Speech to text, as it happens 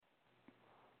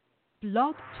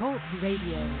Blog Talk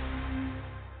Radio.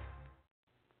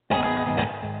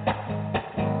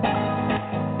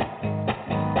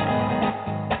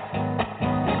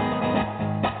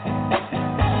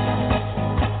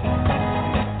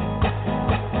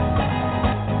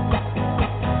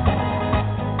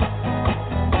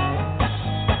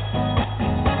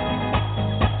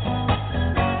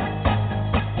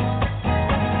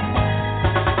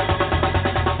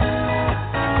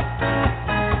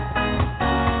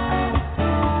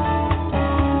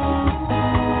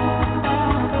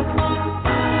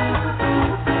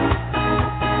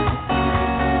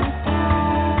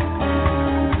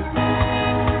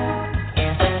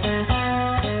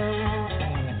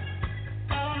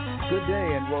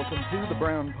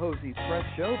 Posey Press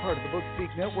Show, part of the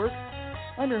Bookspeak Network.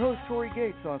 I'm your host, Tory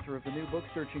Gates, author of the new book,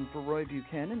 Searching for Roy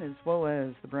Buchanan, as well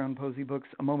as the Brown Posey books,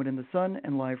 A Moment in the Sun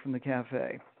and Live from the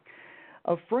Cafe.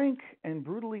 A frank and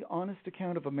brutally honest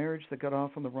account of a marriage that got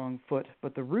off on the wrong foot,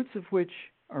 but the roots of which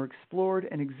are explored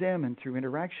and examined through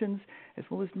interactions as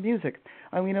well as music.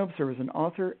 Eileen Obser is an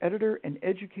author, editor, and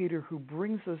educator who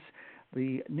brings us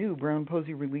the new Brown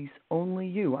Posey release, Only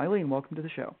You. Eileen, welcome to the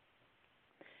show.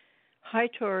 Hi,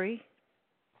 Tory.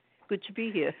 Good to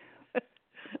be here.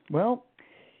 Well,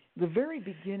 the very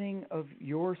beginning of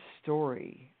your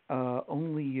story,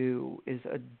 Only You, is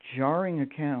a jarring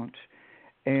account,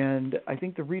 and I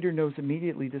think the reader knows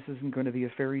immediately this isn't going to be a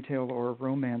fairy tale or a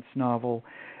romance novel.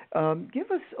 Give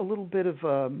us a little bit of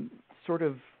sort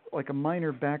of like a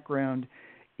minor background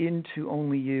into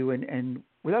Only You, and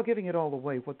without giving it all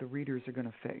away, what the readers are going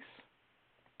to face.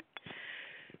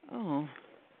 Oh,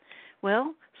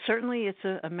 well, certainly it's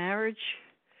a marriage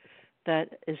that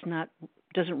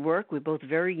doesn't work. We're both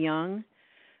very young,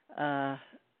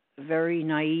 very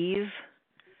naive,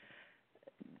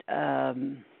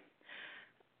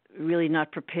 really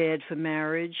not prepared for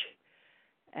marriage.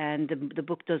 And the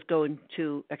book does go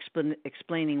into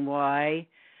explaining why.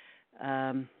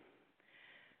 I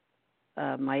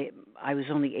was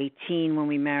only 18 when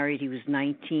we married. He was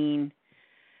 19,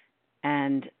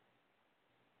 and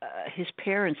his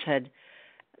parents had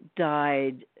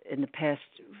died in the past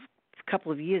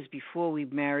couple of years before we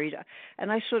married,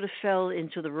 and I sort of fell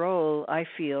into the role, I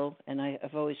feel, and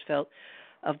I've always felt,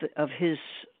 of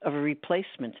a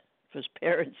replacement for his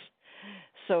parents.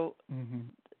 So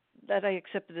that I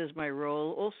accepted as my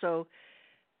role. Also,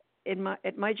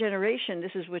 at my generation,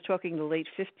 we're talking the late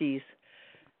 50s,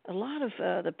 a lot of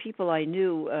the people I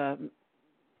knew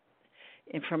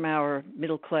from our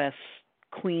middle class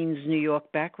Queens, New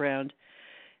York background,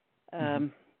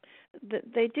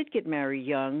 they did get married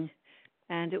young.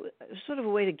 And it was sort of a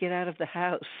way to get out of the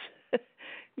house.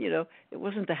 It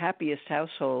wasn't the happiest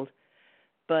household.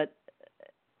 But,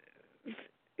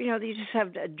 you just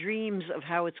have dreams of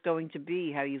how it's going to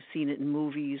be, how you've seen it in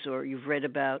movies or you've read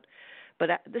about. But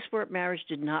this marriage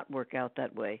did not work out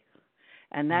that way.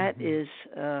 And that is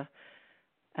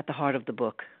at the heart of the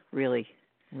book, really.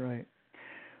 Right.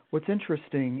 What's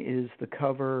interesting is the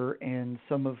cover and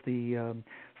some of the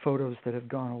photos that have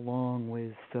gone along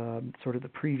with sort of the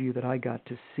preview that I got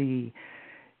to see.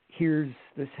 Here's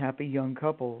this happy young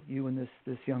couple, you and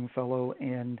this young fellow,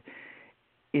 and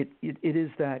it is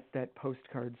that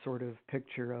postcard sort of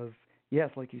picture of, yes,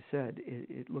 like you said,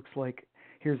 it looks like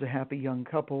here's a happy young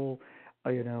couple,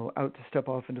 out to step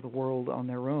off into the world on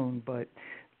their own, but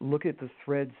look at the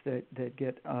threads that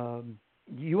get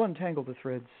you untangle the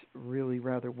threads really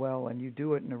rather well, and you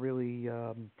do it in a really,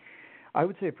 I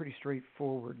would say, a pretty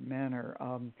straightforward manner.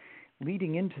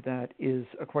 Leading into that is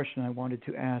a question I wanted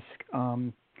to ask,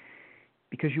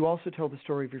 because you also tell the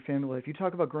story of your family life. You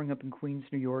talk about growing up in Queens,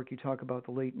 New York. You talk about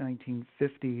the late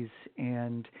 1950s,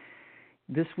 and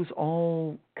this was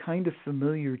all kind of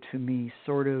familiar to me,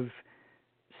 sort of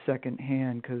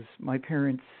secondhand, because my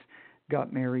parents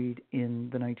got married in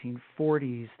the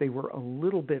 1940s. They were a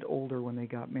little bit older when they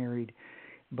got married,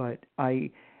 but I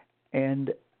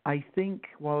think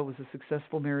while it was a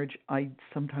successful marriage, I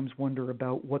sometimes wonder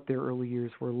about what their early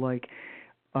years were like.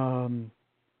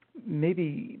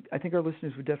 Maybe I think our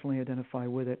listeners would definitely identify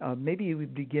with it. Maybe you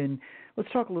would begin.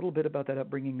 Let's talk a little bit about that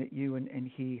upbringing that you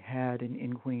and he had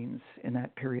in Queens in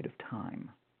that period of time.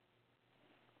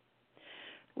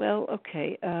 Well,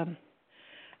 okay.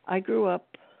 I grew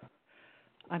up.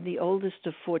 I'm the oldest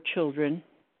of 4 children,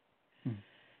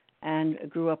 and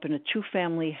grew up in a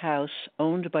 2-family house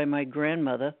owned by my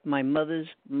grandmother, my mother's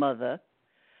mother.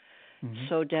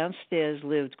 So downstairs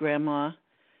lived Grandma,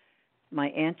 my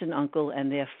aunt and uncle, and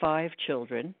their 5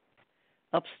 children.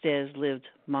 Upstairs lived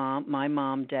my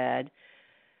mom, Dad,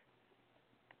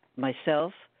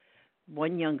 myself,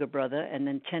 1 younger brother, and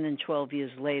then 10 and 12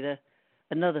 years later,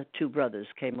 another 2 brothers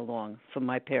came along from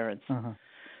my parents. Uh-huh.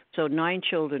 So 9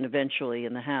 children eventually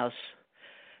in the house.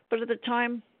 But at the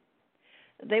time,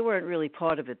 they weren't really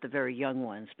part of it, the very young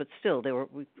ones. But still,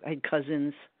 I had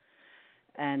cousins.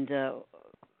 And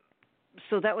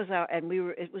so that was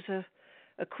it was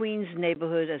a Queens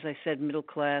neighborhood, as I said, middle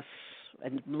class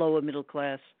and lower middle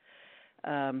class.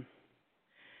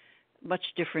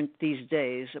 Much different these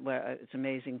days. Well, it's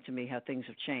amazing to me how things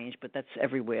have changed, but that's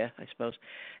everywhere, I suppose.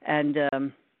 And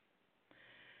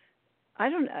I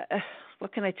don't.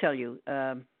 What can I tell you?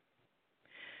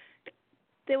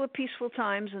 There were peaceful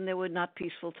times, and there were not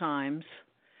peaceful times.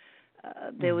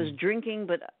 There was drinking,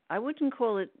 but I wouldn't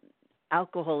call it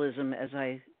alcoholism as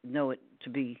I know it to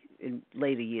be in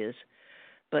later years.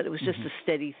 But it was just a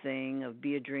steady thing of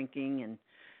beer drinking and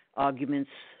arguments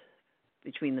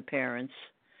between the parents.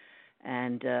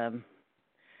 And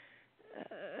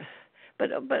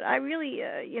but I really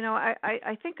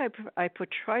I think I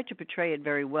tried to portray it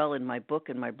very well in my book,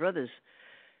 and my brothers,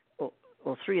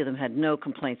 well 3 of them had no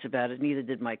complaints about it, neither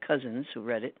did my cousins who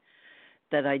read it,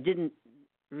 that I didn't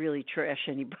really trash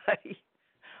anybody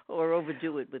or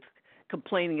overdo it with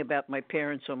complaining about my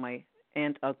parents or my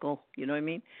aunt, uncle, you know what I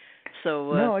mean?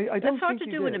 So no, I don't that's hard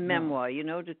think to do in a memoir,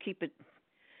 to keep it.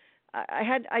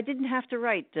 I didn't have to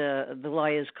write the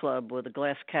Liars Club or the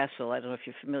Glass Castle. I don't know if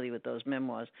you're familiar with those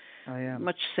memoirs. I am.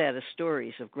 Much sadder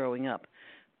stories of growing up,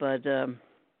 but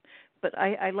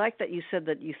I like that you said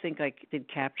that you think I did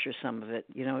capture some of it.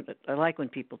 I like when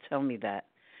people tell me that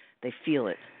they feel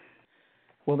it.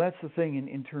 Well, that's the thing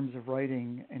in terms of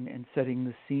writing and setting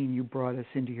the scene. You brought us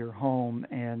into your home,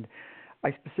 and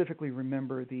I specifically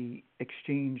remember the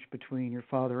exchange between your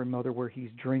father and mother where he's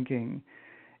drinking,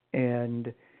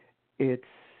 and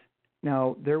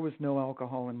now there was no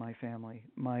alcohol in my family.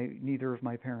 Neither of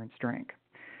my parents drank,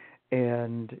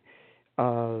 and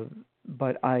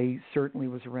but I certainly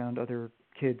was around other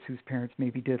kids whose parents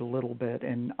maybe did a little bit,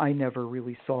 and I never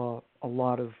really saw a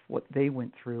lot of what they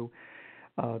went through.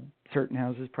 Certain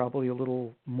houses probably a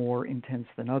little more intense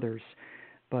than others,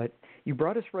 but you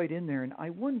brought us right in there, and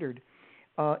I wondered,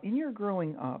 in your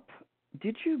growing up,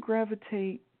 did you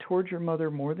gravitate towards your mother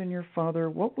more than your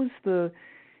father? What was the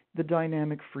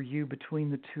dynamic for you between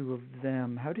the 2 of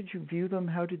them? How did you view them?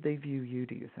 How did they view you,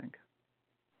 do you think?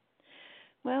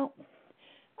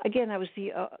 Again, I was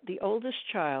the oldest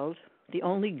child, the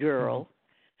only girl,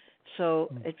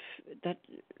 so that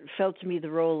fell to me the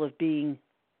role of being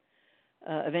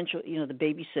eventually, the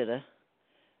babysitter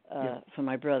for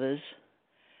my brothers.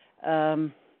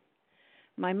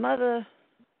 My mother,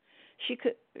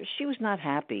 she was not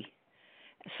happy,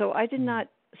 so I did not.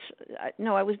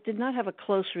 No, I did not have a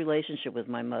close relationship with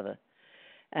my mother,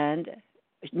 and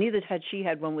neither had she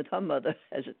had one with her mother,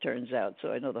 as it turns out.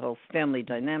 So I know the whole family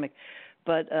dynamic,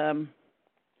 but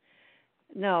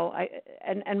no,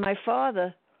 and my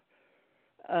father,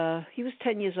 he was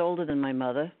 10 years older than my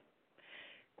mother,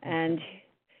 and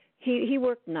he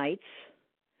worked nights.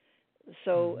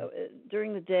 So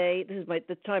during the day, this is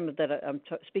the time that I'm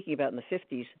speaking about in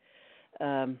the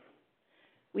 50s.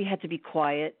 We had to be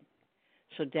quiet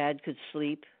so Dad could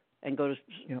sleep and go to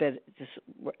bed, just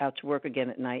out to work again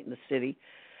at night in the city.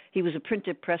 He was a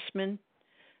printed pressman,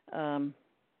 a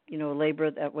labor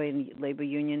that way in the labor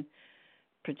union,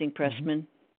 printing pressman.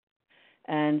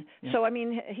 And so, I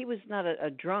mean, he was not a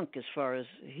drunk as far as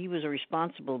he was a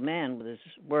responsible man with his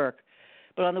work.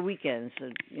 But on the weekends,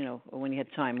 or when he had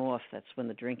time off, that's when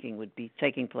the drinking would be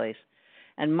taking place.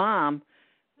 And Mom,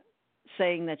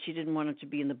 saying that she didn't want him to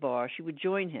be in the bar, she would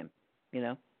join him,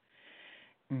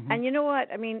 And you know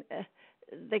what? I mean,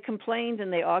 they complained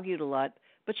and they argued a lot,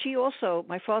 but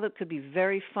my father could be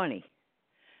very funny.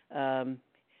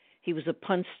 He was a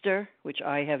punster, which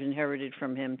I have inherited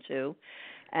from him too.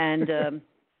 And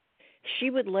she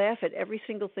would laugh at every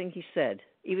single thing he said,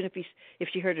 even if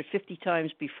she heard it 50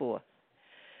 times before.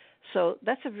 So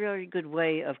that's a very good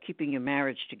way of keeping your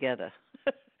marriage together,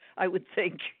 I would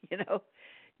think.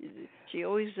 She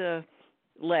always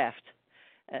laughed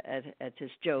at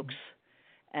his jokes,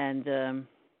 and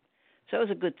so it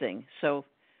was a good thing. So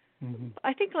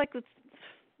I think, like with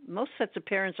most sets of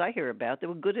parents I hear about, they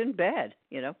were good and bad,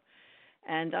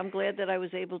 and I'm glad that I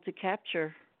was able to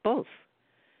capture both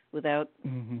without,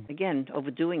 again,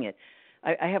 overdoing it.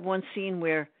 I have one scene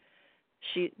where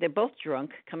they're both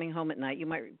drunk, coming home at night. You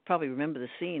might probably remember the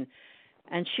scene,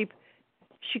 and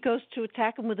she goes to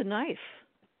attack him with a knife,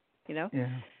 Yeah.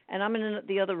 And I'm in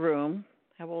the other room.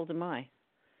 How old am I?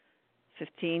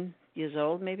 15 years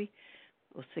old, maybe,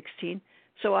 or 16.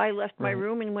 So I left my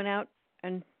room and went out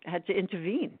and had to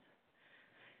intervene,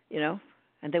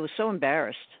 And they were so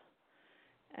embarrassed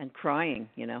and crying,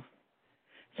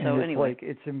 So and anyway,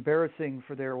 it's embarrassing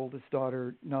for their oldest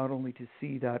daughter not only to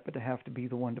see that, but to have to be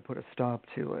the one to put a stop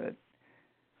to it.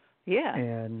 yeah.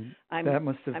 And that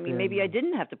must have been... maybe I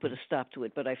didn't have to put a stop to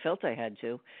it, but I felt I had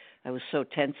to. I was so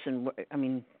tense, and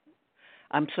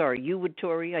I'm sorry, you would,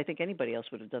 Tory. I think anybody else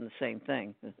would have done the same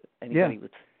thing. Anybody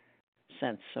with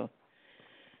sense. So,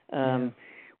 so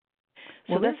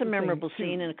that's a memorable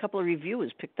scene, and a couple of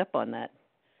reviewers picked up on that.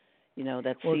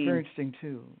 That scene. Well, it's very interesting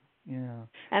too. Yeah.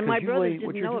 And my brothers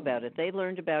didn't know about it. They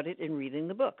learned about it in reading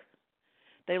the book.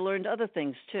 They learned other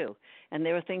things too, and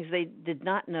there were things they did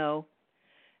not know,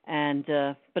 and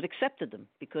but accepted them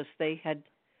because they had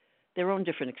their own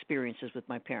different experiences with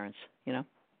my parents.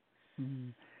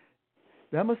 Mm.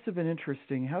 That must have been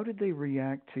interesting. How did they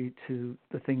react to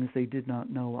the things they did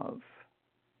not know of?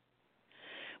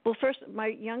 Well, first, my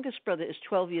youngest brother is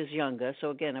 12 years younger, so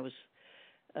again, I was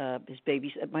his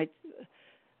baby.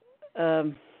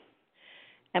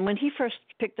 And when he first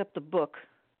picked up the book,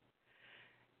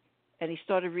 and he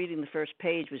started reading the first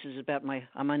page, which is about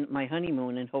I'm on my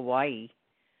honeymoon in Hawaii,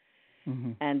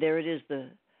 and there it is,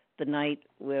 the night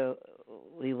where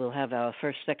we will have our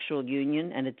first sexual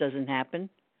union, and it doesn't happen.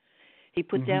 He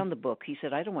put down the book. He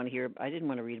said, I didn't want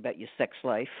to read about your sex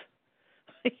life.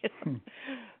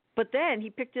 But then he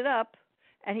picked it up,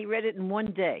 and he read it in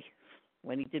one day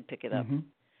when he did pick it up.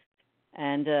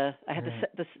 And I had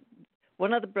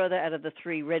one other brother out of the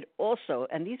three read also,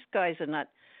 and these guys are not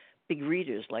big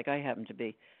readers like I happen to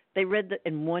be. They read that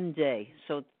in one day.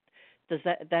 So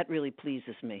that really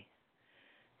pleases me,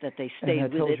 that they stayed with it.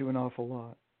 And that tells you an awful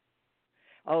lot.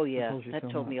 Oh yeah, that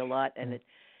told me a lot, and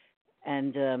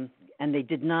and they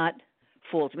did not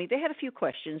fault me. They had a few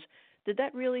questions. Did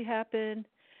that really happen?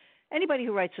 Anybody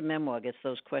who writes a memoir gets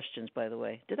those questions, by the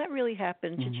way. Did that really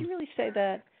happen? Did you really say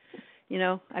that?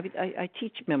 I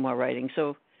teach memoir writing,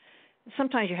 so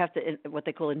sometimes you have to what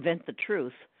they call invent the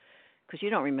truth, because you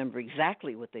don't remember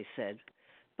exactly what they said.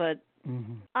 But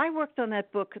I worked on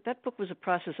that book. That book was a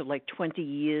process of like 20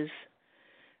 years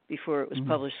before it was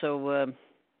published. So,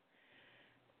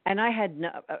 and I had,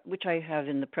 which I have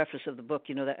in the preface of the book,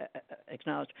 that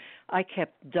acknowledged, I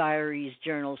kept diaries,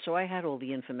 journals, so I had all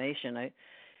the information.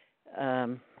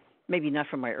 Maybe not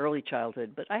from my early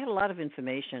childhood, but I had a lot of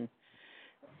information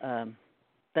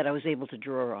that I was able to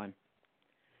draw on.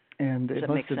 And it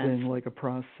must have been like a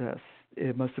process.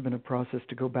 It must have been a process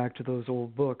to go back to those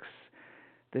old books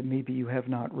that maybe you have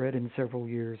not read in several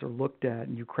years or looked at,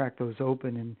 and you crack those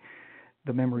open and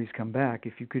the memories come back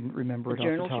if you couldn't remember it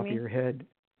off the top of your head.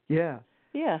 Yeah.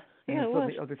 Yeah, and it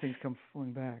was. The other things come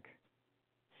flowing back.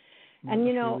 And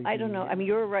I don't know.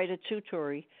 You're a writer too,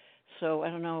 Tory. So I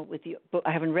don't know with you.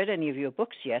 I haven't read any of your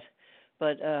books yet,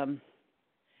 but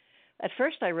at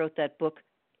first I wrote that book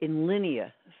in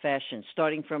linear fashion,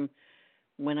 starting from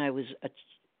when I was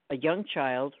a young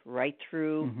child, right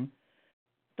through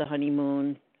the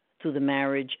honeymoon, through the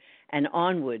marriage, and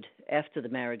onward after the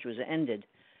marriage was ended.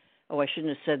 Oh, I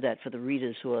shouldn't have said that for the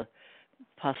readers who are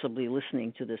possibly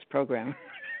listening to this program.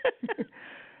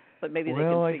 But maybe they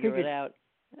can figure it out.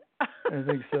 I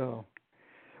think so.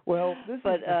 Well, this is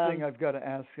the thing I've got to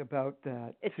ask about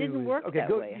that. It didn't work that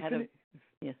way.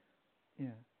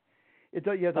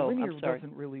 The linear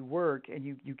doesn't really work, and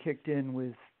you kicked in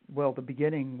with, the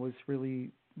beginning was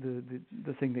really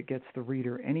the thing that gets the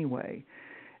reader anyway.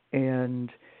 And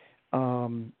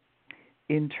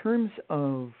in terms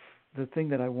of the thing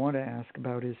that I want to ask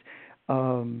about is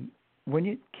when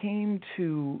it came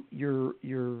to your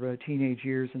teenage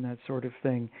years and that sort of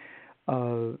thing,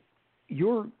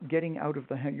 you're getting out of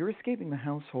you're escaping the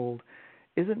household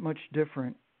isn't much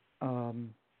different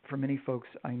for many folks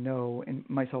I know, and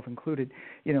myself included.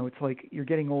 It's like you're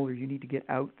getting older, you need to get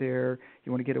out there,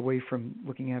 you want to get away from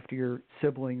looking after your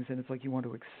siblings, and it's like you want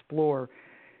to explore.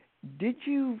 Did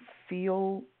you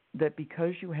feel that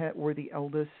because you were the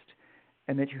eldest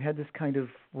and that you had this kind of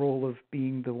role of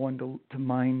being the one to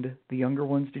mind the younger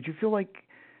ones, did you feel like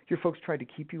your folks tried to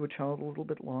keep you a child a little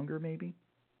bit longer maybe?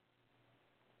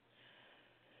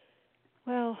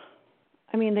 Well,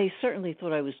 they certainly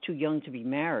thought I was too young to be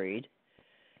married.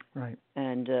 Right.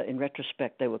 And in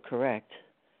retrospect, they were correct,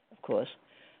 of course.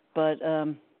 But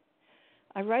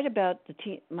I write about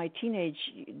my teenage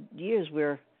years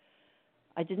where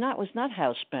I was not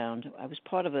housebound. I was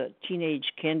part of a teenage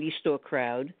candy store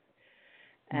crowd,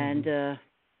 and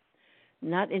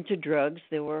not into drugs.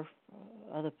 There were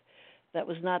that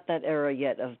was not that era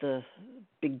yet of the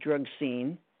big drug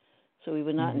scene. So we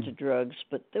were not into drugs,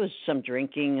 but there was some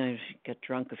drinking. I got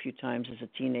drunk a few times as a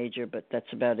teenager, but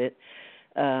that's about it,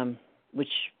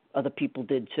 which other people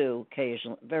did too,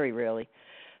 occasionally, very rarely.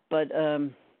 But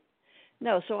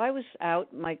No, so I was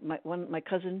out. My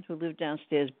cousin who lived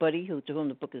downstairs, Buddy, to whom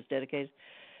the book is dedicated,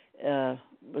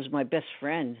 was my best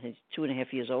friend. He's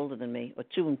 2.5 years older than me, or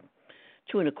two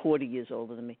and a quarter years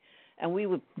older than me, and we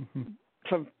were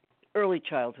from early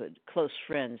childhood close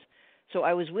friends. So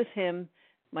I was with him.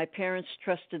 My parents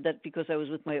trusted that because I was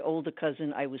with my older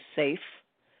cousin, I was safe.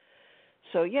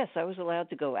 So yes, I was allowed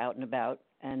to go out and about,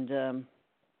 and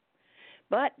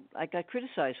but I got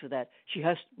criticized for that.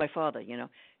 My father,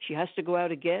 she has to go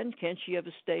out again. Can't she ever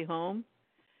stay home?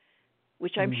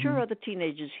 Which I'm sure other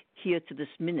teenagers hear to this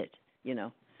minute,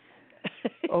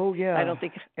 Oh yeah. I don't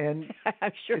think, and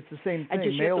I'm sure it's the same thing, and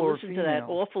just male you have to or listen female. to that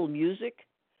awful music.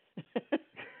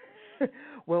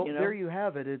 Well, there you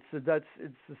have it. It's the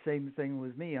same thing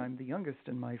with me. I'm the youngest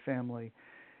in my family,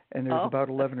 and there's about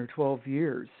 11 or 12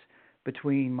 years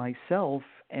between myself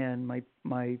and my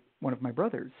one of my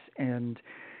brothers, and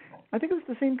I think it was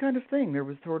the same kind of thing. There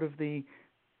was sort of the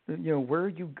where are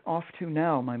you off to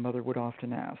now? My mother would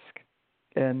often ask,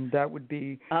 and that would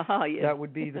be that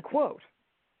would be the quote.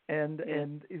 And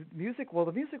music. Well,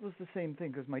 the music was the same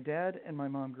thing because my dad and my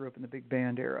mom grew up in the big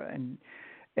band era,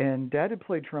 and Dad had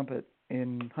played trumpet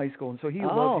in high school, and so he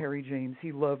loved Harry James.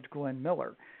 He loved Glenn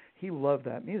Miller. He loved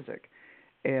that music,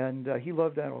 and he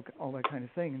loved that all that kind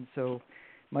of thing. And so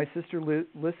my sister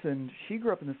listened. She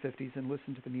grew up in the 50s and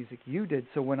listened to the music you did.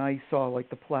 So when I saw like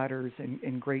the Platters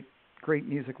and great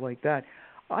music like that,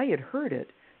 I had heard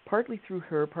it partly through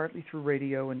her, partly through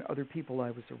radio and other people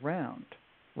I was around,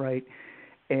 right?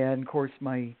 And of course,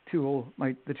 the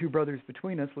two brothers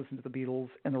between us listened to the Beatles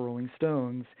and the Rolling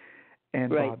Stones and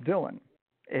Bob Dylan.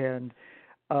 And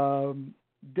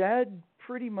Dad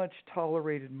pretty much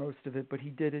tolerated most of it, but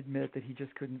he did admit that he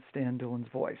just couldn't stand Dylan's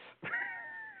voice.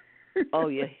 Oh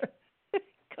yeah,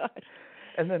 God.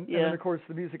 And then of course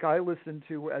the music I listened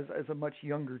to as a much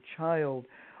younger child,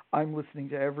 I'm listening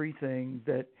to everything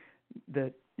that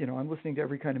I'm listening to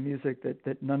every kind of music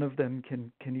that none of them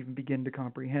can even begin to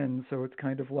comprehend. So it's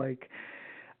kind of like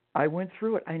I went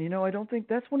through it. And I don't think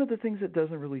that's one of the things that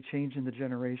doesn't really change in the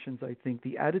generations. I think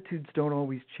the attitudes don't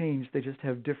always change. They just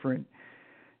have different,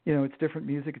 it's different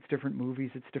music, it's different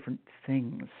movies, it's different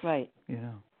things. Right.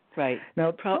 Right.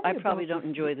 Now, I probably don't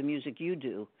enjoy the music you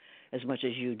do as much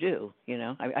as you do.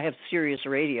 I have Sirius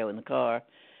radio in the car,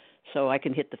 so I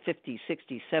can hit the 50s,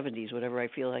 60s, 70s, whatever I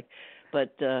feel like.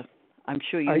 But I'm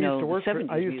sure the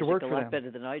 70s music a lot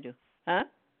better than I do. Huh?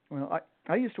 Well,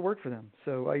 I used to work for them.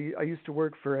 So I used to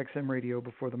work for XM Radio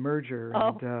before the merger,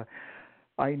 and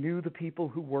I knew the people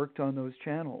who worked on those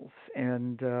channels,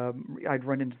 and I'd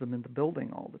run into them in the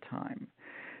building all the time.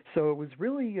 So it was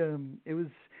really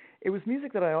it was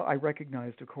music that I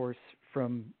recognized, of course,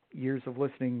 from years of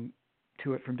listening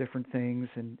to it from different things,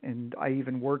 and I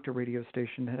even worked a radio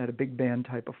station that had a big band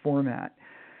type of format.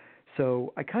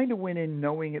 So I kind of went in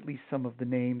knowing at least some of the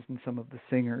names and some of the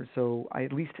singers, so I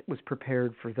at least was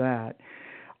prepared for that.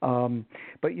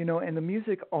 But, and the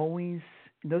music always,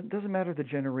 doesn't matter the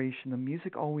generation, the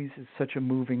music always is such a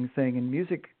moving thing, and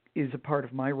music is a part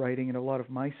of my writing and a lot of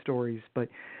my stories, but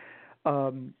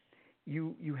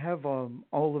you have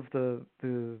all of the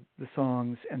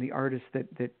songs and the artists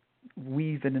that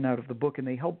weave in and out of the book, and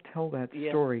they help tell that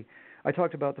story. I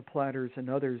talked about the Platters and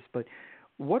others, but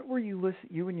what were you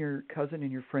and your cousin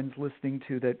and your friends listening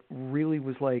to that really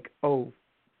was like, oh,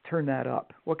 turn that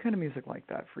up? What kind of music like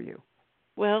that for you?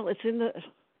 Well, it's in the...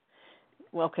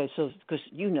 Well, okay, so because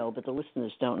but the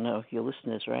listeners don't know, your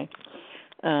listeners, right?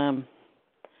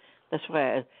 That's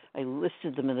why I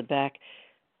listed them in the back,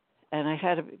 and I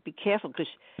had to be careful because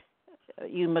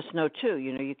you must know, too,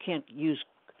 you can't use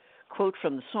quote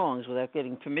from the songs without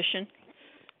getting permission,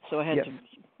 so I had to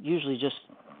usually just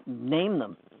name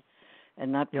them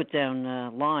and not put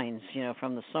down lines,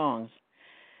 from the songs.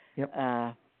 Yep.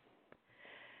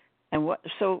 And what?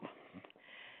 So,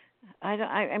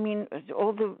 I mean,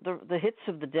 all the hits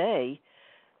of the day,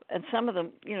 and some of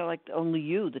them, like Only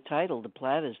You, the title, the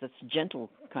Platters. That's gentle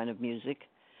kind of music.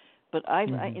 But I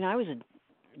was a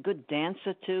good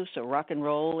dancer too. So rock and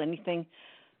roll, anything.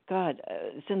 God,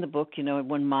 it's in the book. I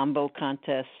won mambo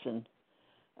contests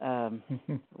and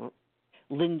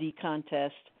Lindy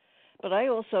contest. But I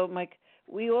also,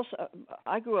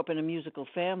 I grew up in a musical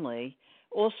family,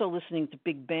 also listening to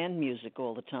big band music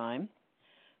all the time.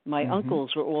 My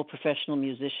uncles were all professional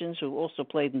musicians who also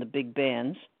played in the big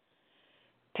bands.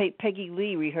 Peggy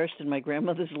Lee rehearsed in my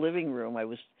grandmother's living room. I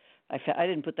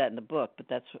didn't put that in the book, but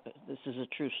this is a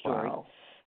true story. Wow.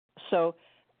 So,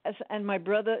 and my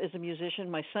brother is a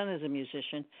musician. My son is a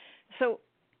musician. So,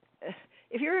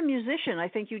 if you're a musician, I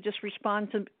think you just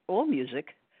respond to all music.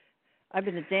 I've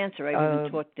been a dancer. I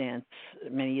even taught dance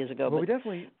many years ago. Well,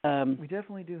 but, we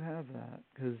definitely do have that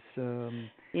because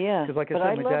yeah. Because like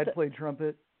I said, my dad played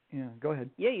trumpet. Yeah, go ahead.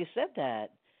 Yeah, you said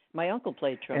that. My uncle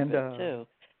played trumpet too.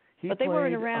 But they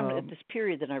weren't around at this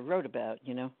period that I wrote about,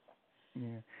 you know.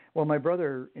 Yeah. Well, my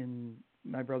brother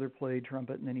played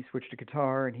trumpet, and then he switched to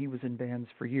guitar, and he was in bands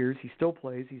for years. He still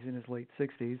plays. He's in his late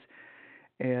 60s.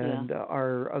 And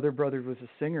our other brother was a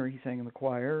singer. He sang in the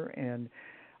choir, and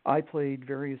I played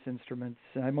various instruments.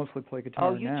 I mostly play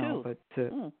guitar now. Too.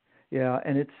 But yeah,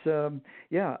 and it's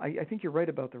I think you're right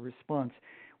about the response.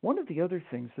 One of the other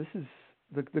things, this is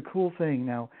the cool thing.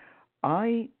 Now,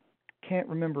 I can't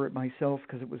remember it myself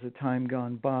because it was a time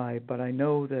gone by, but I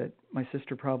know that my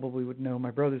sister probably would know.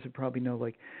 My brothers would probably know.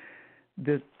 Like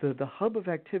the hub of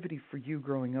activity for you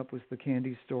growing up was the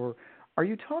candy store. Are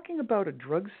you talking about a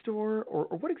drugstore, or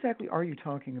what exactly are you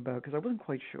talking about? Because I wasn't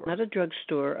quite sure. Not a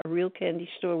drugstore, a real candy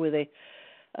store where they,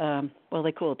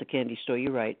 they call it the candy store.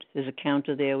 You're right. There's a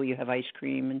counter there where you have ice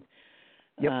cream and,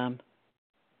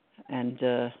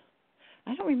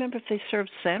 I don't remember if they served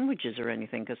sandwiches or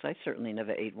anything because I certainly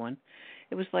never ate one.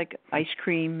 It was like ice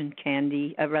cream and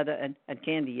candy, and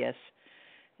candy, yes,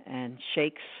 and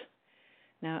shakes.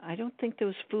 Now, I don't think there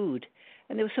was food.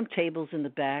 And there were some tables in the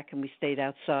back, and we stayed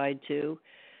outside, too,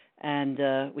 and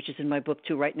which is in my book,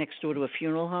 too, right next door to a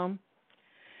funeral home.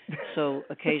 So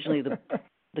occasionally the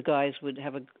guys would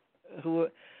have who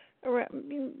were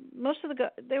around, most of the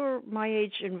guys, they were my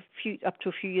age and up to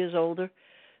a few years older,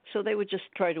 so they would just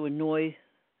try to annoy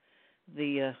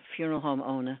the funeral home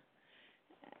owner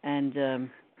and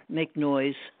make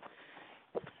noise,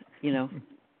 you know,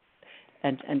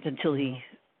 and until he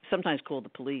sometimes called the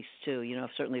police, too, you know,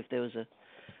 certainly if there was a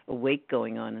wake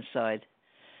going on inside.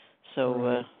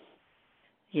 So,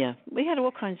 we had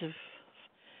all kinds of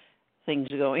things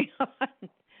going on.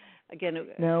 Again,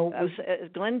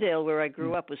 Glendale, where I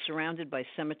grew up, was surrounded by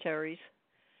cemeteries.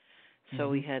 So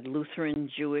we had Lutheran,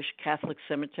 Jewish, Catholic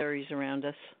cemeteries around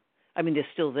us. I mean, they're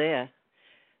still there.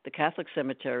 The Catholic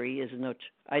cemetery is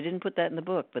I didn't put that in the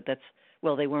book, but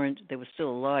they were still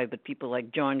alive, but people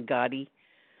like John Gotti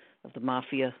of the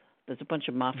Mafia. There's a bunch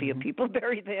of Mafia people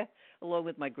buried there, along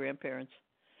with my grandparents.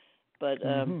 But,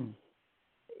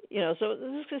 you know, so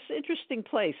this is this interesting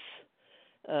place.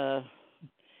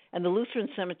 And the Lutheran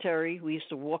cemetery, we used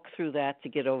to walk through that to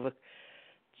get over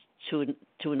to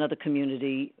another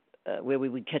community where we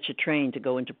would catch a train to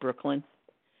go into Brooklyn.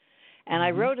 And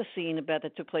I wrote a scene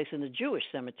that took place in the Jewish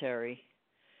cemetery,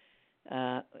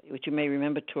 which you may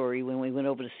remember, Tory, when we went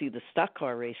over to see the stock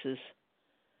car races.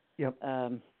 Yep.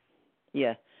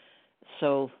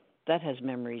 So that has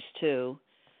memories, too.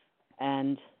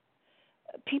 And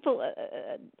people,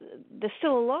 they're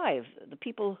still alive.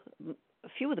 A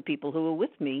few of the people who were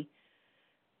with me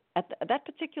at that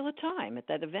particular time, at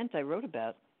that event I wrote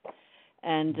about.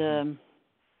 And,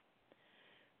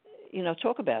 you know,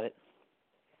 talk about it.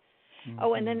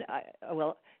 Oh, and then,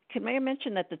 may I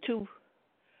mention that the two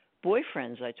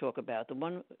boyfriends I talk about, the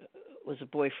one was a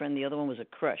boyfriend, the other one was a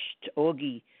crush.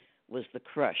 Augie was the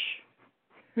crush.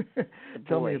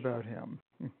 Tell me about him.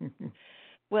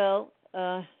 Well,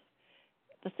 the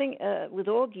thing with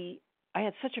Augie, I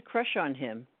had such a crush on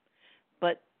him,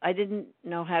 but I didn't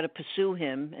know how to pursue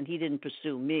him, and he didn't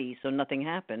pursue me, so nothing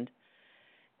happened.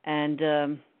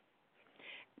 And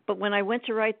but when I went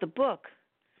to write the book,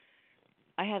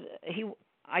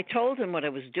 I told him what I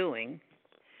was doing.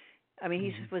 I mean,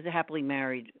 he was happily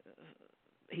married.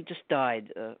 He just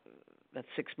died about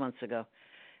 6 months ago,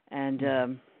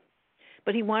 and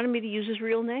but he wanted me to use his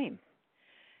real name,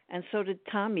 and so did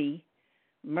Tommy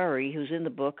Murray, who's in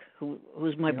the book, who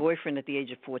was my boyfriend at the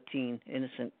age of 14,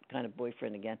 innocent kind of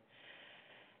boyfriend again.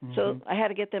 So I had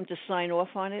to get them to sign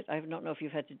off on it. I don't know if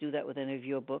you've had to do that with any of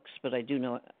your books, but I do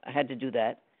know I had to do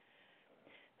that.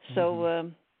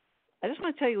 So I just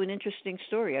want to tell you an interesting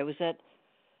story. I was at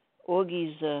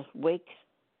Augie's wake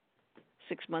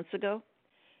 6 months ago,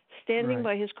 standing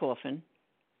by his coffin,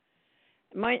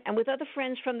 and with other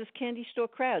friends from this candy store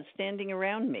crowd standing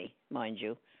around me, mind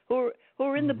you, who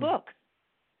are in the book.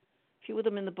 A few of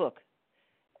them in the book.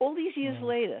 All these years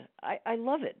later, I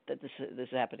love it that this is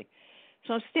happening.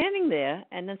 So I'm standing there,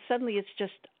 and then suddenly it's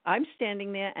just I'm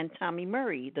standing there, and Tommy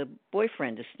Murray, the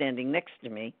boyfriend, is standing next to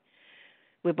me.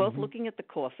 We're both looking at the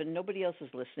coffin. Nobody else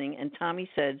is listening. And Tommy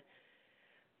said,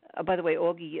 by the way,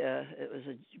 Augie was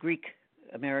a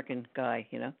Greek-American guy,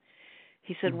 you know.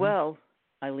 He said, well,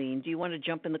 Eileen, do you want to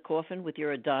jump in the coffin with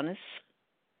your Adonis?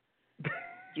 Do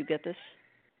you get this?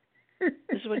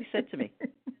 This is what he said to me.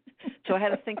 So I had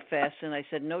to think fast, and I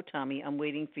said, no, Tommy, I'm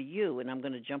waiting for you, and I'm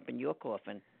going to jump in your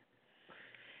coffin.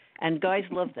 And guys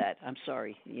love that. I'm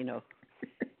sorry, you know.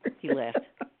 He laughed.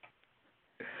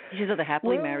 He's another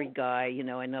happily married guy. You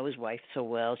know, I know his wife so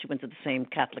well. She went to the same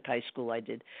Catholic high school I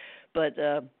did. But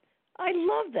I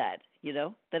love that, you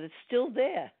know, that it's still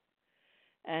there.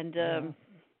 And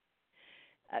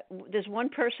there's one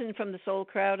person from this old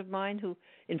crowd of mine who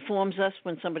informs us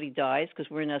when somebody dies, because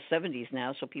we're in our 70s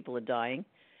now, so people are dying.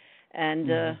 And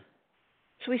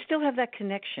so we still have that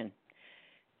connection.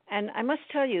 And I must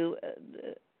tell you,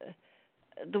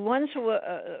 the ones who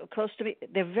are close to me,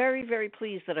 they're very, very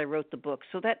pleased that I wrote the book.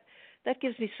 So that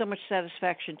gives me so much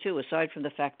satisfaction, too, aside from the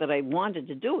fact that I wanted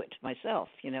to do it myself,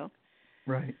 you know.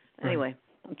 Right. Anyway,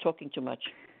 I'm talking too much.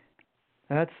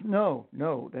 No,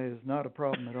 that is not a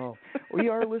problem at all. We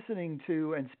are listening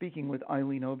to and speaking with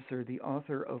Eileen Obser, the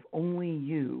author of Only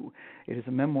You. It is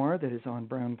a memoir that is on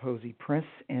Brown Posey Press.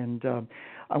 And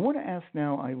I want to ask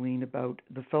now, Eileen, about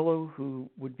the fellow who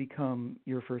would become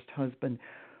your first husband.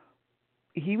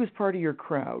 He was part of your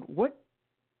crowd. What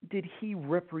did he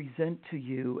represent to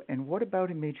you, and what about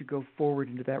him made you go forward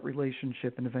into that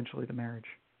relationship and eventually the marriage?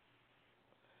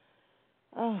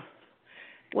 Oh,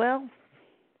 well,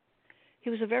 he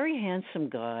was a very handsome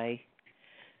guy,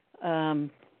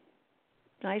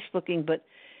 nice looking, but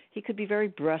he could be very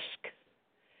brusque.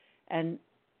 And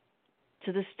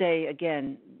to this day,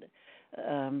 again,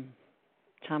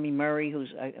 Tommy Murray, who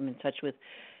I'm in touch with,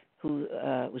 who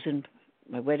was in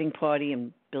my wedding party,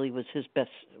 and Billy was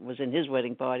in his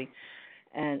wedding party,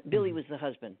 and Billy was the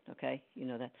husband. Okay, you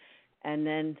know that. And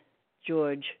then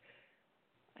George,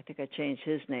 I think I changed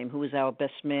his name, who was our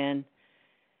best man,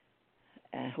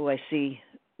 who I see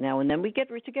now and then. We get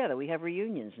together. We have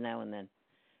reunions now and then.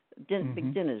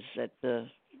 Big dinners at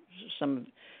some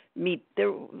meet.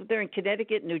 They're in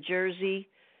Connecticut, New Jersey,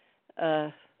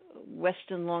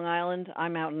 Western Long Island.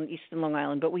 I'm out in Eastern Long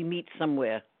Island, but we meet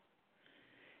somewhere.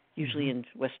 Usually in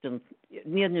Western,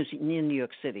 near New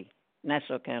York City,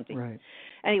 Nassau County. Right.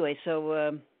 Anyway,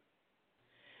 so,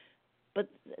 but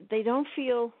they don't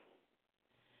feel.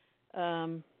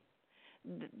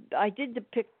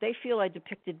 They feel I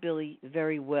depicted Billy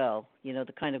very well. You know,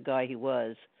 the kind of guy he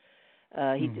was.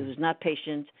 He was not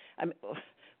patient. I mean,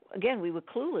 again, we were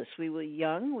clueless. We were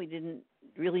young. We didn't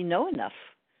really know enough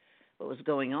what was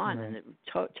going on, and it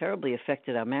terribly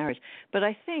affected our marriage. But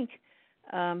I think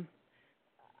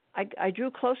I drew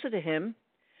closer to him.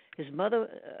 His mother,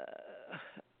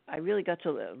 I really got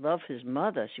to love his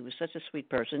mother. She was such a sweet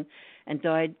person, and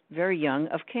died very young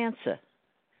of cancer.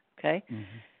 Okay,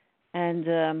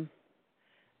 and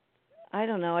I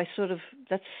don't know. It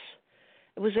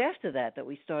was after that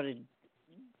we started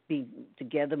being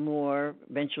together more,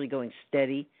 eventually going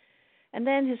steady, and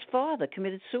then his father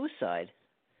committed suicide,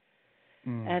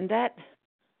 and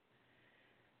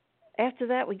after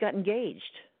that we got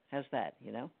engaged. How's that,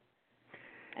 you know?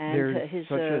 And there's his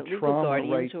such a legal trauma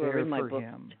guardians right who are there in my for book.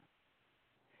 him.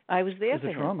 I was there for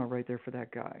him. There's a trauma right there for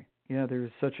that guy. Yeah,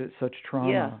 there's such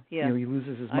trauma. Yeah. You know, he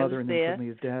loses his mother and then suddenly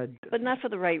his dad. But not for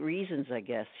the right reasons, I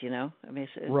guess, you know? I mean,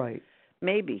 right.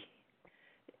 Maybe.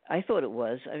 I thought it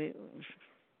was. I mean,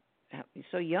 he's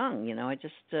so young, you know. I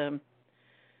just and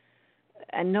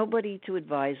nobody to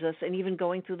advise us. And even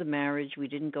going through the marriage, we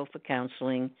didn't go for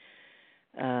counseling.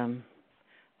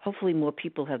 Hopefully more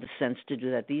people have the sense to do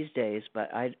that these days,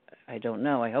 but I don't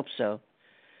know. I hope so.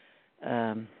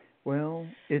 Well,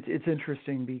 it's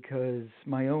interesting because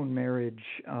my own marriage,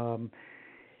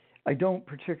 I don't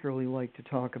particularly like to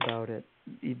talk about it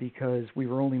because we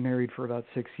were only married for about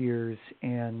 6 years,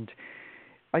 and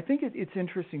I think it's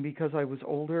interesting because I was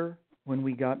older when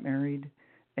we got married,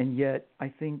 and yet I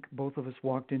think both of us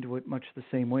walked into it much the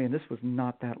same way, and this was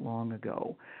not that long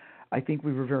ago. I think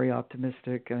we were very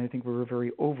optimistic, and I think we were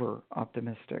very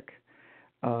over-optimistic.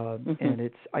 And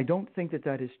I don't think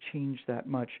that has changed that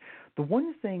much. The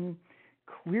one thing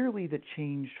clearly that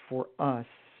changed for us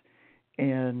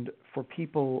and for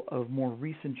people of more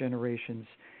recent generations,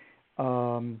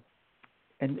 and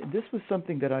this was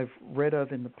something that I've read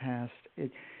of in the past,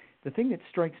 the thing that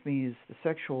strikes me is the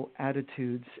sexual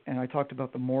attitudes, and I talked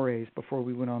about the mores before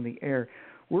we went on the air.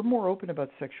 We're more open about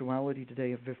sexuality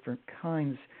today of different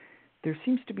kinds. There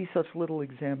seems to be such little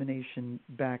examination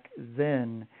back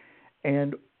then.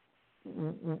 And,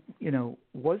 you know,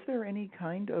 was there any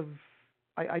kind of,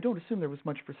 I don't assume there was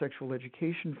much for sexual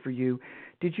education for you.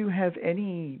 Did you have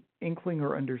any inkling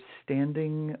or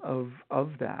understanding of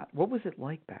that? What was it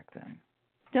like back then?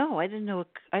 No, I didn't know.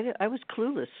 I was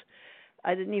clueless.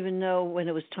 I didn't even know when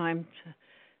it was time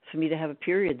for me to have a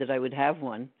period that I would have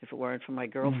one if it weren't for my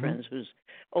girlfriends whose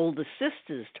older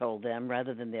sisters told them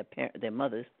rather than their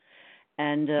mothers.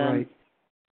 And,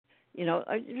 you know,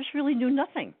 I just really knew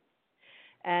nothing.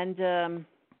 And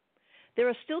there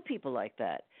are still people like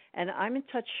that. And I'm in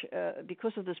touch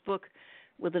because of this book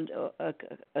with an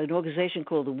organization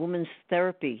called the Women's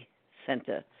Therapy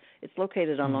Center. It's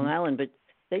located on Long Island, but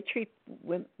they treat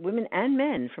women and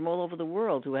men from all over the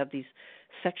world who have these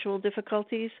sexual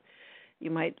difficulties.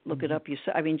 You might look it up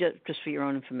yourself. I mean, just for your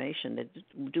own information. They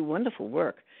do wonderful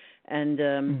work. And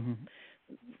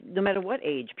no matter what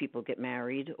age people get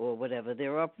married or whatever,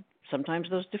 there are sometimes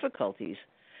those difficulties.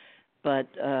 But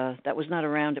that was not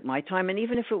around at my time. And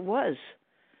even if it was,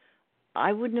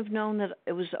 I wouldn't have known that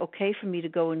it was okay for me to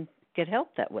go and get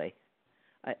help that way.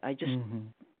 I just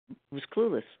was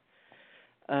clueless,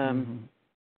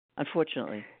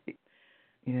 unfortunately.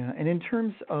 Yeah, and in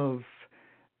terms of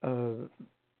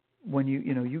when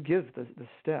you give the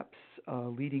steps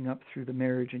leading up through the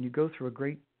marriage, and you go through a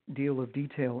great deal of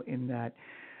detail in that.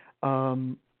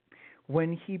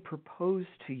 When he proposed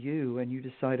to you and you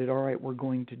decided, all right, we're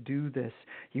going to do this,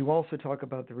 you also talk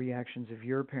about the reactions of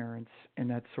your parents and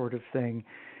that sort of thing.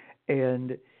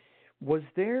 And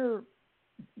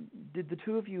did the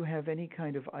two of you have any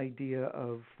kind of idea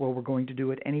of, well, we're going to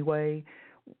do it anyway?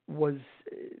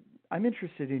 I'm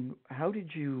interested in, how did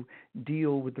you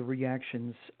deal with the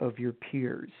reactions of your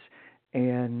peers?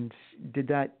 And did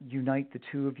that unite the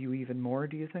two of you even more,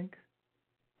 do you think?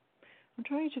 I'm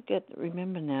trying to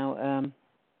remember now.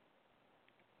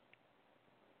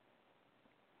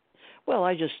 Well,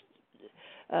 I just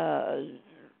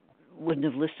wouldn't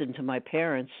have listened to my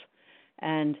parents.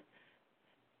 And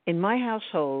in my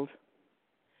household,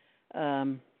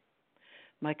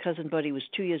 my cousin Buddy was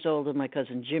 2 years older than my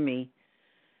cousin Jimmy,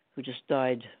 who just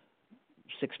died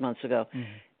 6 months ago,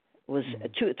 was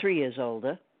 3 years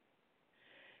older.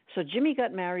 So Jimmy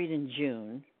got married in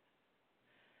June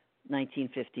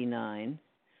 1959.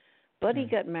 Buddy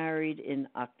got married in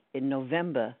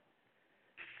November.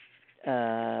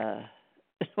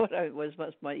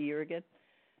 What's my year again?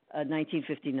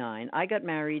 1959. I got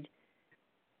married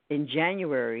in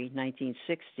January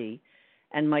 1960,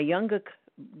 and my younger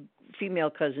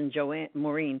female cousin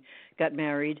Maureen got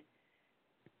married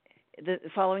the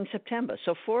following September.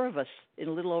 So four of us in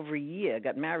a little over a year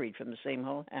got married from the same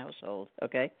household.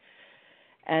 Okay,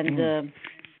 and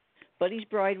Buddy's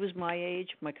bride was my age.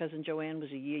 My cousin Joanne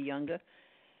was a year younger.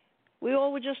 We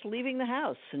all were just leaving the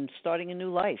house and starting a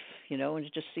new life, and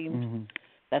it just seemed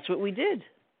that's what we did.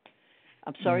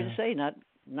 I'm sorry to say, not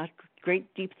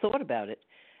great deep thought about it.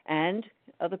 And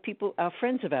other people, our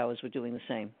friends of ours, were doing the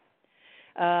same.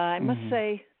 I must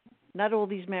say, not all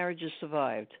these marriages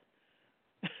survived.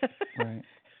 Right.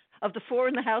 Of the four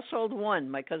in the household, one,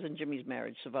 my cousin Jimmy's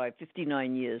marriage, survived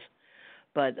 59 years.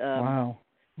 But wow.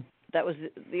 That was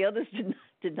the others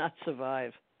did not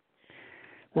survive.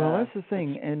 Well, that's the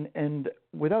thing, and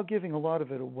without giving a lot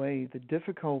of it away, the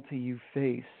difficulty you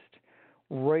faced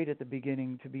right at the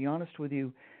beginning, to be honest with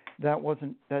you, that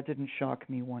didn't shock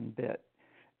me one bit,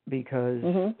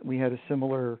 because we had a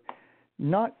similar,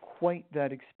 not quite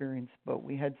that experience, but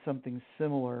we had something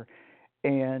similar.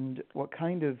 And what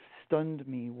kind of stunned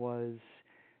me was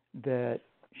that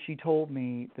she told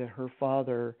me that her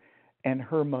father and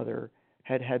her mother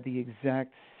had the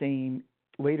exact same,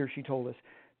 later she told us,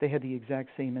 they had the exact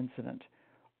same incident,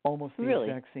 almost the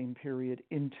exact same period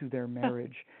into their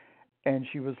marriage. And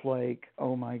she was like,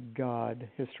 oh my God,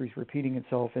 history's repeating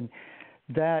itself. And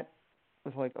that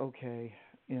was like, okay,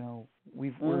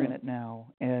 we're in it now.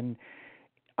 And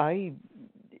I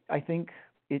think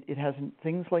it hasn't,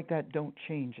 things like that don't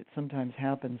change. It sometimes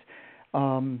happens.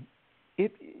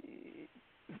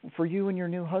 For you and your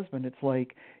new husband, it's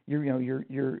like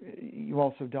you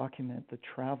also document the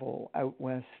travel out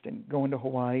west and going to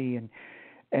Hawaii,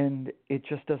 and it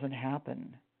just doesn't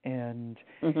happen. And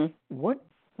what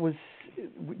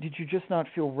did you just not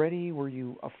feel ready? Were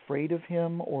you afraid of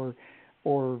him, or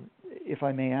if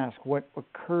I may ask, what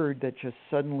occurred that just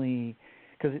suddenly?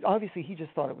 Because obviously he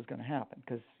just thought it was going to happen,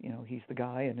 because he's the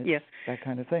guy, and it's that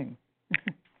kind of thing.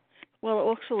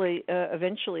 Well, actually,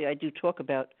 eventually I do talk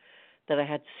about that I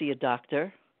had to see a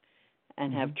doctor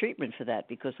and have treatment for that,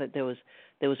 because there was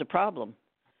a problem,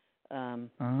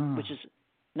 which is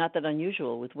not that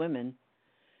unusual with women,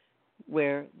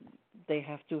 where they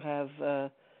have to have.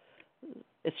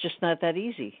 It's just not that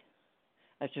easy.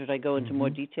 Should I go into more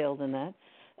detail than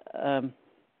that?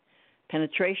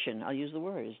 Penetration, I'll use the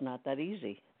word, is not that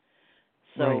easy.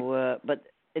 So, but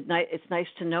it's nice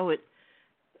to know it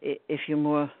if you're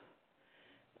more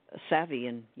savvy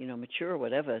and mature or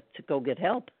whatever, to go get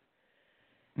help.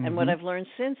 And what I've learned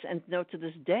since, and to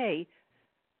this day,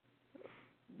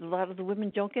 a lot of the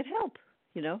women don't get help.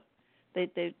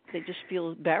 They just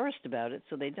feel embarrassed about it,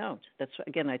 so they don't. That's,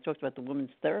 again, I talked about the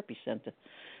Women's Therapy Center,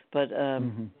 but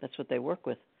that's what they work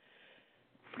with.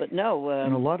 But no.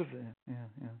 And a lot of it,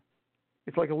 yeah.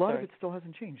 It's like a lot of Sorry. it still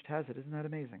hasn't changed, has it? Isn't that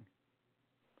amazing?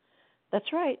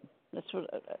 That's right. That's what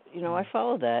I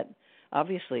follow that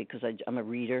obviously because I'm a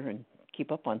reader and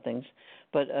keep up on things.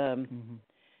 But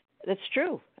that's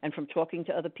true. And from talking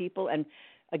to other people, and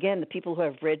again, the people who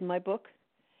have read my book,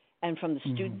 and from the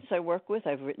students I work with,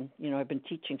 I've been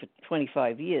teaching for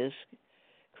 25 years,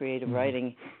 creative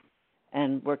writing,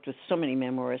 and worked with so many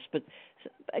memoirists. But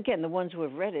again, the ones who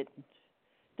have read it,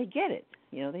 they get it.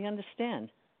 They understand.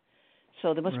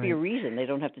 So there must be a reason. They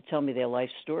don't have to tell me their life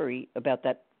story about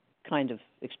that kind of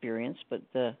experience. But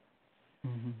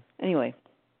anyway,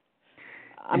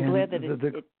 I'm glad that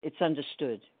it's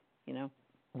understood,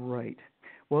 Right.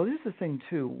 Well, here's the thing,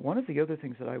 too. One of the other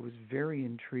things that I was very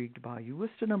intrigued by, you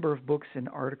list a number of books and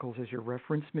articles as your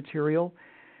reference material,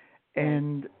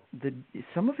 and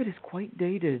some of it is quite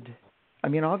dated. I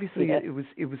mean, obviously, it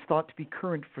was thought to be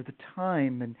current for the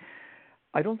time, and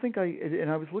I don't think and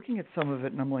I was looking at some of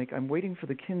it, and I'm like, I'm waiting for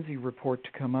the Kinsey report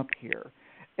to come up here,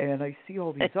 and I see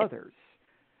all these others,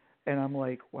 and I'm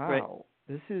like, wow,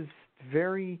 this is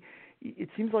very... It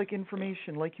seems like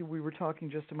information, like we were talking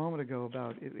just a moment ago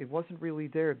about, it wasn't really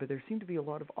there, but there seemed to be a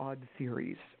lot of odd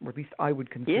theories, or at least I would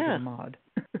consider them odd.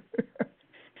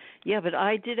 Yeah, but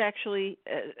I did actually,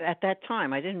 at that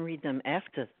time, I didn't read them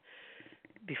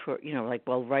before, like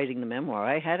while writing the memoir.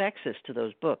 I had access to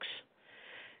those books,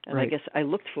 and I guess I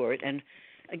looked for it. And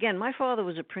again, my father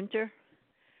was a printer,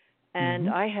 and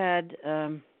I had,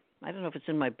 I don't know if it's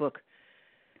in my book,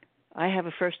 I have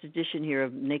a first edition here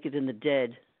of Naked and the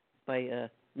Dead, by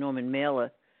Norman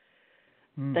Mailer,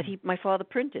 that my father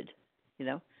printed.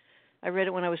 I read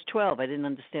it when I was 12. I didn't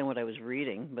understand what I was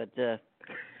reading, but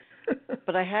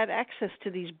I had access to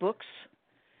these books.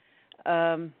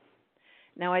 Now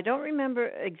I don't remember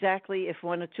exactly if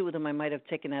one or two of them I might have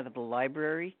taken out of the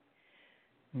library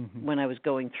when I was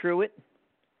going through it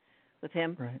with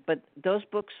him. Right. But those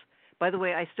books, by the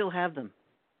way, I still have them.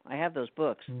 I have those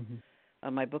books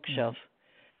on my bookshelf.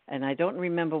 And I don't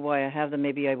remember why I have them.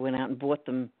 Maybe I went out and bought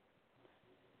them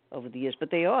over the years. But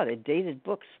they're dated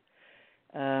books.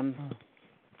 Yeah,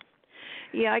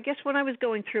 I guess when I was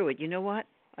going through it, you know what?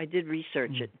 I did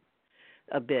research it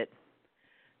a bit.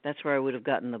 That's where I would have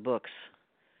gotten the books.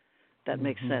 That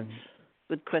makes sense.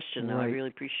 Good question, though. I really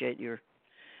appreciate your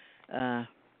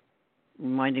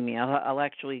reminding me. I'll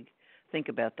actually think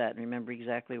about that and remember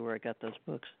exactly where I got those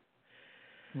books.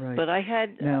 Right. But I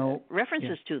had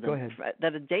references to them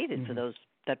that are dated for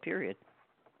that period.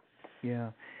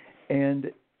 Yeah.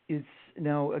 And it's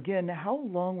now, again, how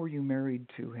long were you married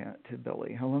to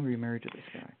Billy? How long were you married to this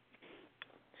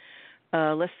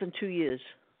guy? Less than 2 years.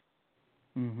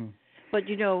 But,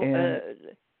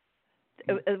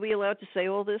 are we allowed to say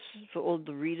all this for all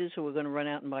the readers who are going to run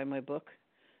out and buy my book?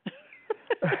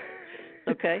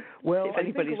 Okay. Well, I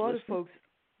think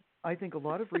a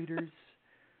lot of readers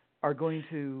are going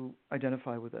to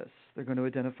identify with this. They're going to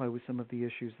identify with some of the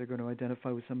issues. They're going to identify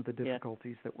with some of the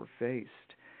difficulties that were faced.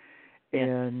 Yeah.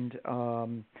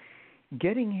 And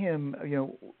getting him,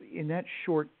 in that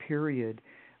short period,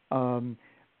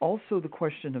 also the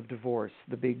question of divorce,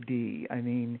 the big D. I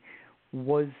mean,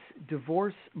 was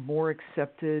divorce more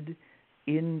accepted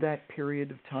in that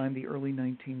period of time, the early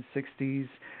 1960s?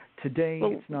 Today,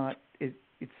 it's not.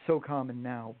 It's so common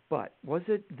now, but was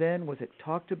it then? Was it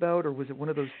talked about, or was it one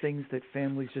of those things that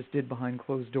families just did behind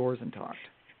closed doors and talked?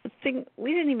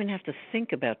 We didn't even have to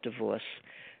think about divorce.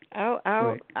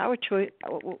 Our choice.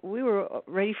 We were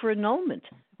ready for annulment,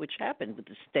 which happened with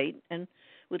the state and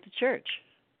with the church.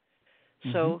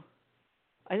 So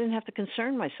I didn't have to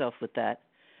concern myself with that.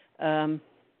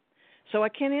 So I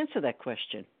can't answer that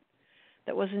question.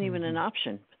 That wasn't even an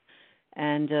option,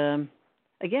 and.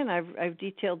 Again, I've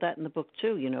detailed that in the book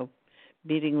too.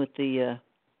 Meeting with the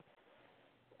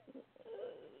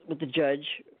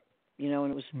judge, and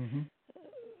it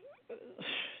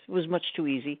was much too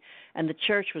easy. And the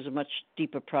church was a much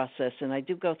deeper process, and I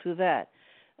do go through that.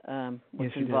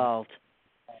 What's involved,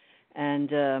 and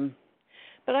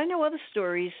but I know other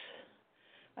stories.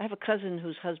 I have a cousin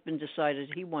whose husband decided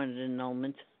he wanted an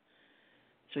annulment,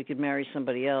 so he could marry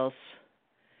somebody else.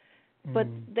 But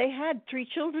they had 3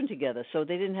 children together, so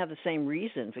they didn't have the same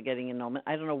reason for getting annulment.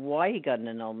 I don't know why he got an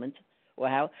annulment or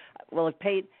how. Well, it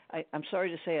paid. I'm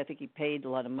sorry to say, I think he paid a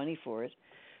lot of money for it.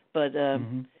 But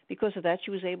because of that,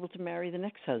 she was able to marry the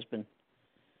next husband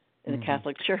in the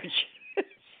Catholic Church.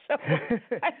 So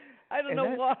I don't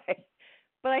know why.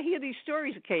 But I hear these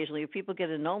stories occasionally of people get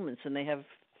annulments and they have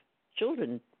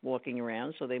children walking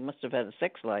around, so they must have had a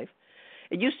sex life.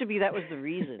 It used to be that was the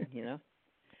reason,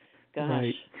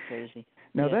 Gosh, crazy.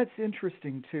 Now that's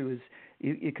interesting too,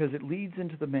 because it leads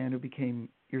into the man who became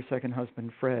your second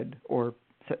husband, Fred, or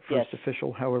first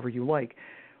official, however you like.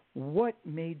 What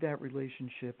made that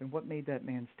relationship and what made that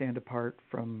man stand apart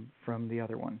from the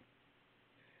other one?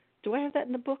 Do I have that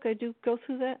in the book? I do go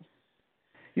through that.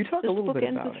 You talk a little bit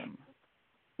about him.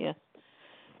 Yeah.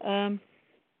 I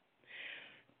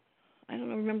don't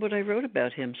remember what I wrote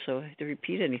about him, so I have to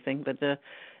repeat anything. But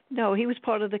no, he was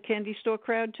part of the candy store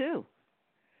crowd too.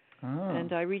 Oh.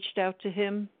 And I reached out to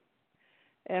him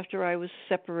after I was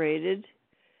separated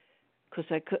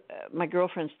because my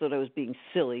girlfriends thought I was being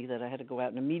silly, that I had to go out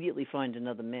and immediately find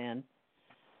another man.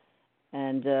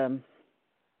 And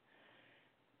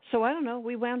so I don't know.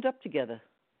 We wound up together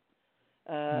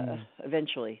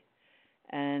eventually,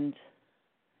 and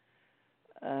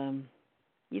I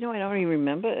don't even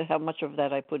remember how much of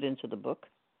that I put into the book.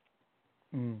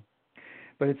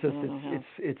 But it's just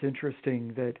it's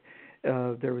interesting that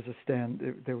there was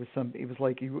there was some. It was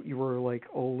like you were like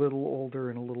a little older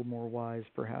and a little more wise,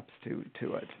 perhaps, to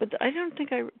it. But I don't think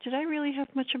did I really have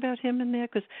much about him in there,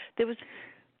 because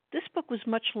this book was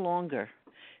much longer.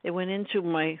 It went into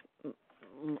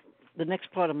the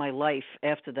next part of my life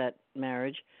after that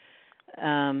marriage,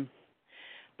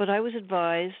 but I was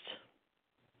advised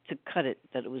to cut it,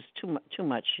 that it was too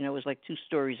much. It was like 2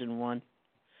 stories in one.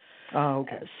 Oh,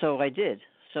 okay. So I did.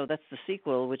 So that's the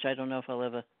sequel, which I don't know if I'll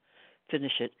ever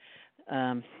finish it.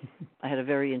 I had a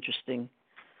very interesting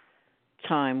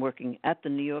time working at the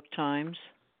New York Times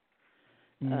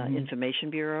Information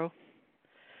Bureau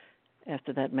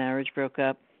after that marriage broke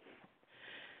up.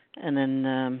 And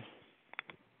then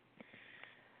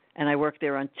and I worked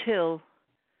there until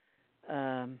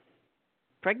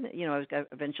pregnant. I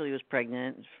eventually was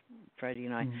pregnant. Freddie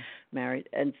and I married,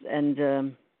 and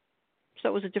so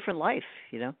it was a different life.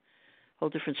 Whole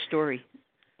different story.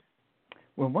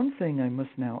 Well, one thing I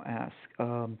must now ask: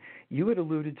 you had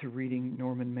alluded to reading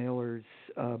Norman Mailer's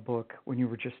book when you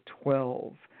were just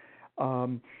 12.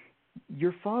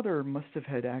 Your father must have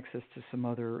had access to some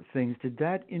other things. Did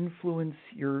that influence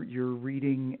your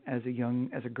reading as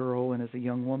a girl and as a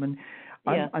young woman?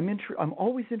 Yeah. I'm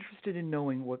always interested in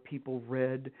knowing what people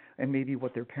read and maybe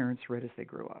what their parents read as they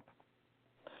grew up.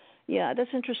 Yeah,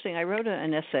 that's interesting. I wrote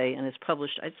an essay, and it's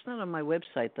published. It's not on my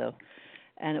website though,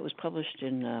 and it was published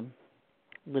in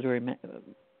the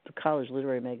college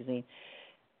literary magazine,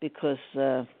 because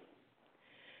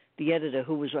the editor,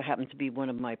 who happened to be one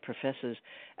of my professors.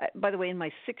 By the way, in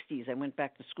my 60s, I went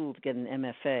back to school to get an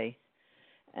MFA,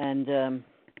 and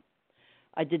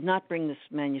I did not bring this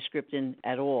manuscript in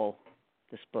at all,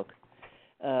 this book.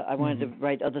 I wanted to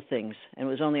write other things, and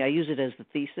I use it as the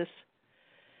thesis.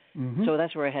 So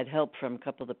that's where I had help from a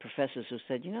couple of the professors who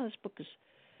said, this book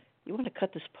you want to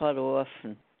cut this part off.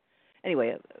 And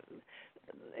anyway,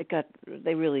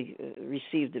 they really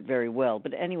received it very well.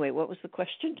 But anyway, what was the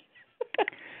question?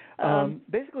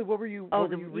 Basically, what were you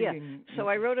reading? So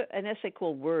I wrote an essay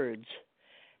called Words,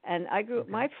 and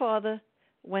my father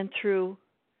went through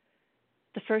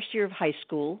the first year of high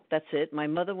school. That's it. My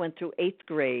mother went through 8th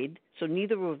grade, so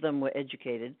neither of them were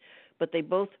educated, but they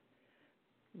both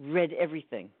read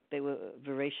everything. They were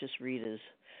voracious readers.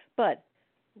 But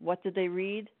what did they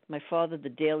read? My father, the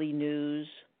Daily News,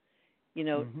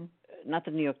 not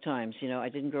the New York Times. I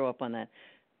didn't grow up on that.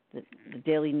 The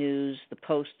Daily News, the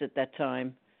Post at that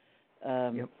time,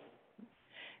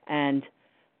 and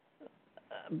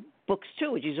books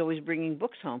too, which he's always bringing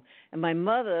books home. And my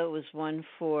mother was one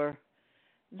for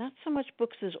not so much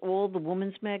books as all the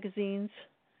women's magazines.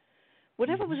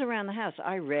 Whatever was around the house,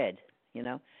 I read,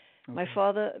 Okay. My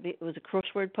father was a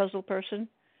crossword puzzle person,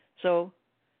 so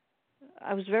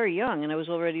I was very young, and I was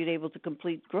already able to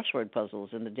complete crossword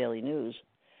puzzles in the Daily News.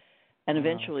 And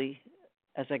eventually,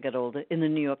 as I got older, in the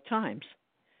New York Times,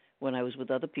 when I was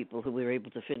with other people who were able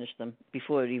to finish them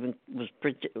before it even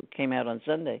came out on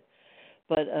Sunday.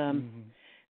 But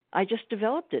I just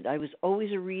developed it. I was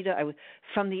always a reader. I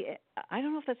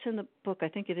don't know if that's in the book. I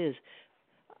think it is.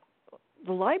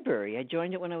 The library. I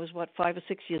joined it when I was 5 or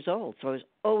 6 years old. So I was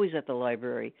always at the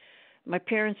library. My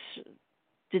parents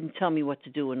didn't tell me what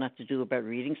to do or not to do about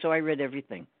reading, so I read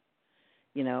everything.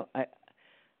 I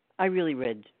really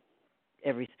read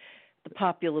everything. The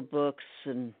popular books,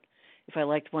 and if I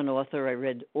liked one author, I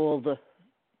read all the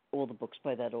books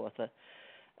by that author.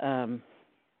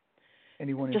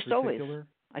 Anyone just in particular? Always.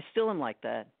 I still am like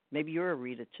that. Maybe you're a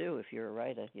reader too, if you're a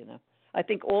writer. I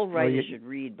think all writers should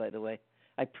read. By the way,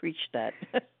 I preach that.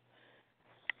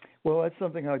 Well, that's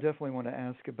something I definitely want to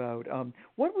ask about.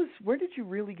 Where did you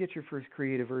really get your first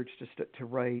creative urge to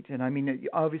write? And I mean,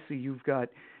 obviously you've got,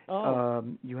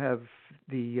 you have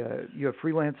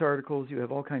freelance articles, you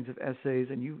have all kinds of essays,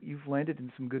 and you've landed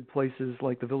in some good places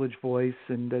like the Village Voice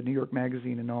and New York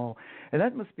Magazine and all. And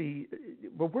that must be,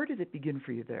 well, where did it begin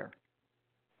for you there?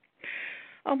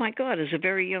 Oh my God, as a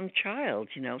very young child,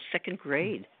 second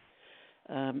grade,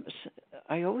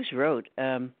 I always wrote.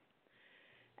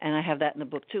 And I have that in the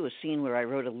book, too, a scene where I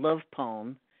wrote a love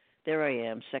poem. There I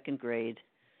am, second grade,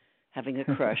 having a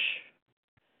crush.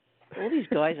 All these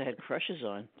guys I had crushes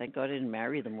on. Thank God I didn't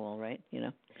marry them all, right?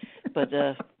 But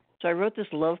so I wrote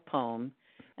this love poem,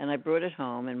 and I brought it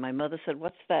home, and my mother said,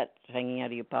 "What's that hanging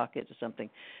out of your pocket or something?"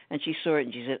 And she saw it,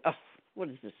 and she said, "Oh, what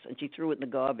is this?" And she threw it in the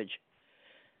garbage.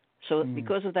 So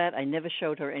because of that, I never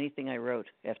showed her anything I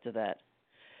wrote after that.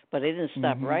 But I didn't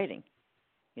stop writing,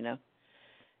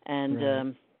 And...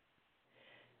 Right.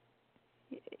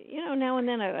 Now and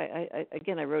then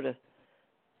I wrote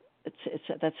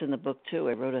that's in the book too.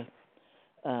 I wrote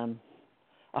a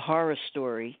horror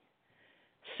story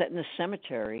set in a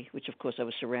cemetery, which of course I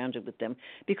was surrounded with them,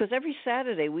 because every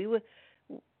Saturday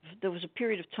there was a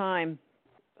period of time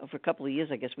for a couple of years,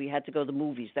 I guess, we had to go to the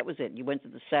movies. That was it. You went to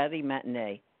the Saturday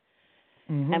matinee.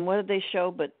 And what did they show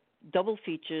but double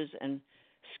features and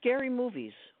scary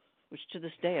movies, which to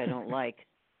this day I don't like.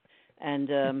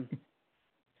 And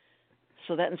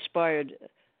so that inspired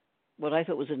what I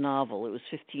thought was a novel. It was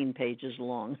 15 pages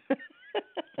long.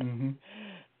 Well,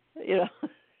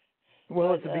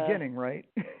 it's the beginning, right?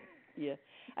 Yeah.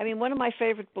 I mean, one of my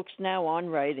favorite books now on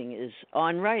writing is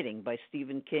On Writing by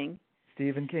Stephen King.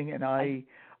 Stephen King, and I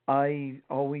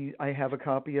have a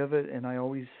copy of it, and I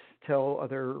always tell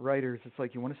other writers, it's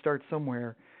like, you want to start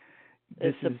somewhere.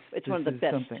 It's one of the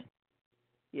best. Something.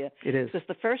 Yeah. It is. Because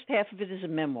the first half of it is a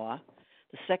memoir.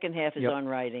 The second half is on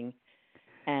writing.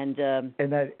 And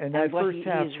that first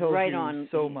half tells you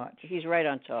so much. He's right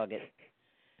on target.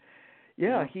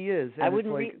 Yeah, he is. And I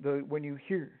wouldn't when you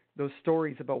hear those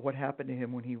stories about what happened to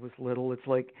him when he was little, it's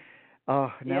like,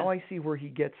 now I see where he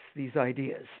gets these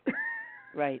ideas.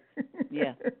 Right.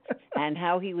 Yeah. And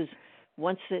how he was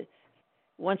once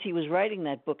he was writing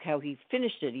that book, how he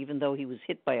finished it, even though he was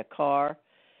hit by a car,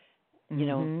 and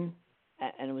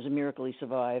it was a miracle he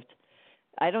survived.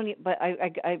 But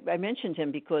I mentioned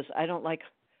him because I don't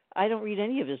read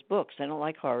any of his books. I don't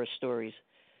like horror stories.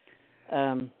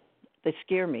 They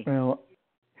scare me.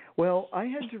 Well, I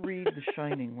had to read The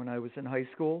Shining when I was in high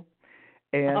school,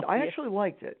 and I actually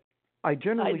liked it. I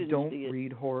generally don't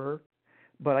read horror,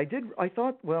 but I did. I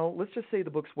thought, well, let's just say the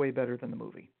book's way better than the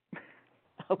movie.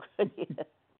 Oh, good, yeah.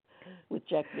 With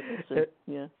Jack Nicholson,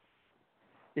 yeah.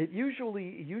 It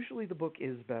usually the book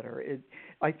is better.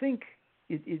 I think.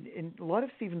 In a lot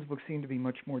of Stephen's books seem to be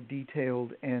much more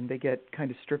detailed, and they get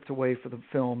kind of stripped away for the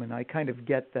film, and I kind of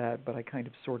get that, but I kind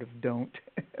of sort of don't.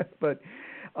 But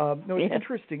it's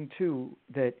interesting too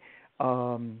that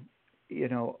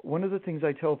one of the things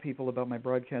I tell people about my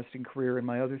broadcasting career and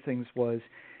my other things was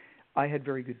I had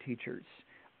very good teachers.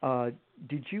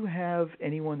 Did you have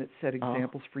anyone that set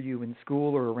examples for you in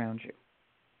school or around you?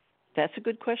 That's a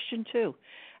good question too.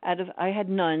 I had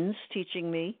nuns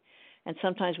teaching me. And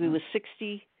sometimes we were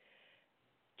 60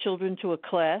 children to a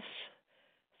class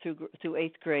through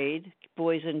 8th grade,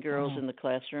 boys and girls in the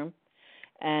classroom.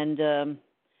 And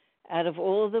out of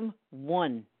all of them,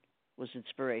 one was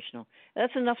inspirational.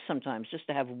 That's enough sometimes just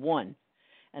to have one.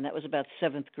 And that was about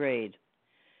 7th grade.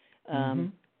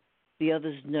 The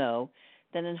others, no.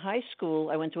 Then in high school,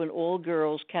 I went to an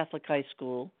all-girls Catholic high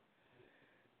school,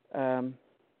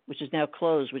 which is now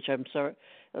closed, which I'm sorry.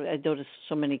 I noticed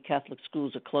so many Catholic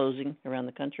schools are closing around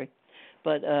the country.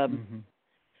 But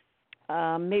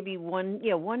maybe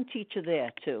one teacher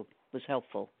there, too, was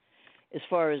helpful as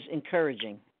far as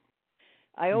encouraging.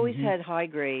 I always had high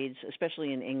grades,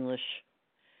 especially in English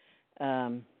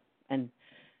and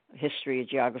history and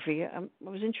geography. I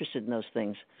was interested in those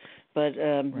things, but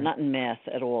not in math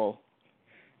at all.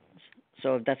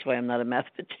 So that's why I'm not a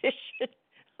mathematician.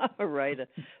 I'm a writer.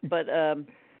 But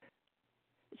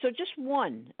so just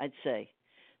one, I'd say.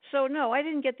 So no, I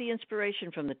didn't get the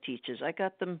inspiration from the teachers. I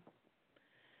got them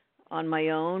on my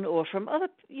own or from other,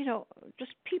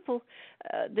 just people.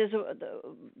 There's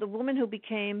the woman who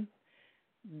became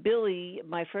Billy,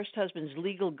 my first husband's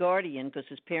legal guardian, because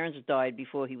his parents died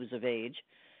before he was of age.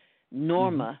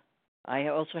 Norma. I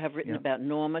also have written about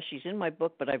Norma. She's in my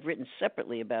book, but I've written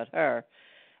separately about her.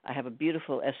 I have a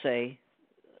beautiful essay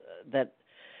that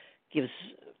gives,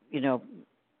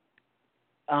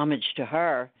 homage to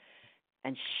her,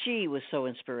 and she was so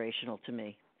inspirational to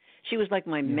me. She was like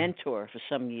my mentor for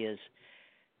some years.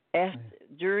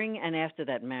 during and after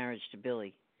that marriage to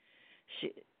Billy.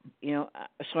 She,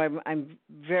 so I'm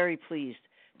very pleased.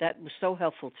 That was so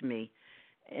helpful to me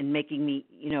in making me,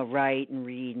 write and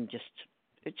read, and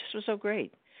it just was so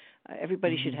great.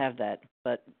 Everybody should have that,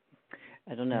 but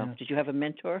I don't know. Yeah. Did you have a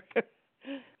mentor?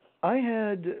 I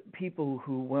had people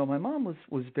who, my mom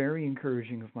was very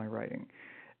encouraging of my writing,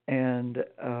 and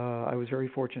I was very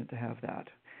fortunate to have that.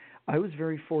 I was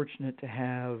very fortunate to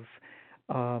have,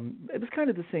 it was kind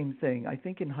of the same thing. I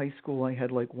think in high school I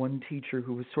had like one teacher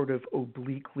who was sort of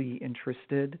obliquely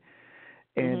interested,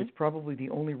 and it's probably the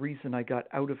only reason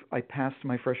I passed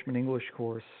my freshman English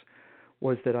course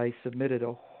was that I submitted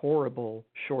a horrible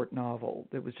short novel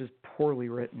that was just poorly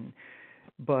written.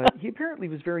 But he apparently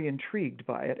was very intrigued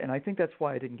by it, and I think that's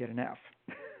why I didn't get an F.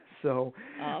 So,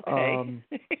 okay.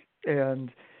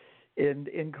 And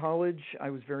in college, I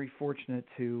was very fortunate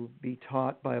to be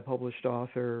taught by a published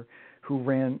author who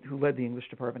led the English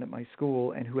department at my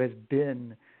school, and who has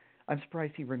been, I'm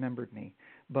surprised he remembered me,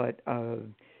 but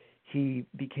he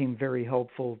became very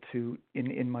helpful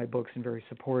in my books and very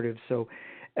supportive. So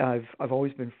I've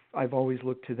always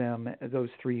looked to them, those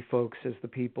three folks, as the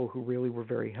people who really were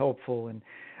very helpful, and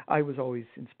I was always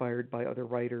inspired by other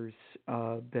writers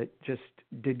that just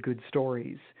did good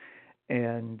stories.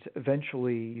 And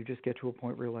eventually you just get to a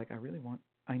point where you're like,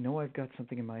 I know I've got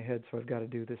something in my head, so I've got to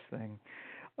do this thing.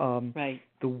 Right.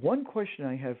 The one question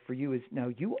I have for you is,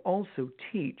 now you also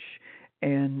teach,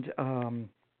 and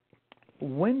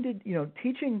when did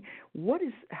teaching?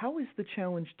 How is the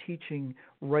challenge teaching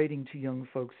writing to young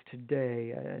folks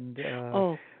today? And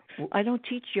I don't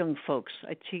teach young folks.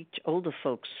 I teach older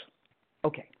folks.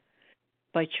 Okay.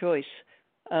 By choice.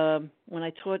 When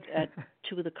I taught at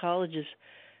two of the colleges,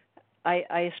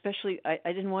 I especially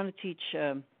didn't want to teach.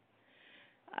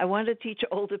 I wanted to teach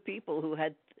older people who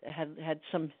had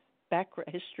some background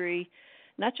history,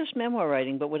 not just memoir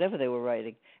writing, but whatever they were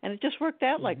writing, and it just worked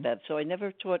out like that. So I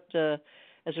never taught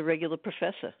as a regular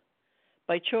professor,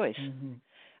 by choice.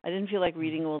 I didn't feel like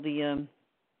reading all the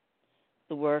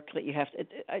work that you have to.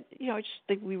 I just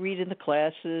think we read in the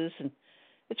classes, and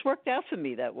it's worked out for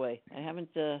me that way. I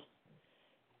haven't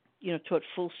taught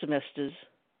full semesters.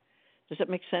 Does that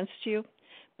make sense to you?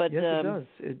 But yes, it does.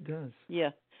 It does.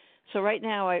 Yeah. So right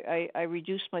now I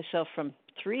reduced myself from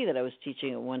 3 that I was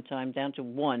teaching at one time down to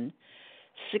 1,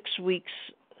 6 weeks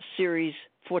series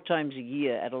 4 times a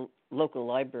year at a local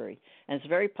library. And it's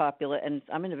very popular, and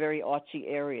I'm in a very artsy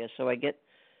area, so I get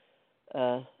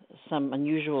some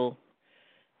unusual,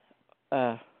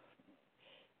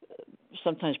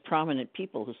 sometimes prominent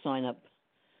people who sign up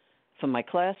for my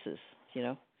classes,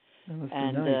 That must be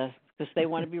and nice. because they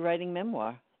want to be writing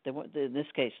memoir. They want, in this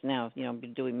case now, I've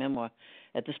been doing memoir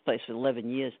at this place for 11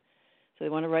 years. So they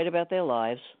want to write about their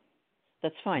lives.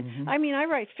 That's fine. I mean, I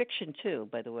write fiction too,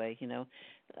 by the way.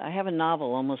 I have a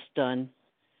novel almost done,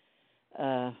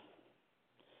 and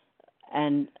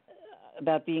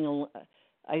about being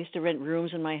I used to rent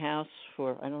rooms in my house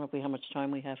for, I don't know how much time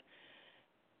we have,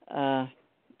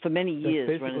 for many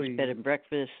years, run bed and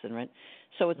breakfast and rent.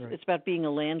 So it's about being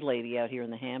a landlady out here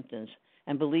in the Hamptons.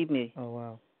 And believe me, oh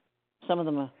wow, some of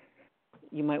them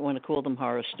you might want to call them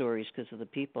horror stories because of the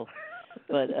people,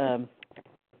 but I'm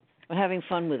having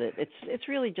fun with it. It's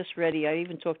really just ready. I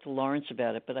even talked to Lawrence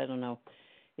about it, but I don't know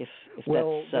if that's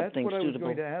something that's what suitable. I was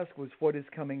going to ask, was what is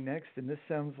coming next, and this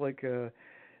sounds like it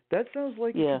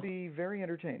could be very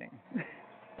entertaining.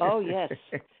 Oh yes,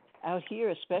 out here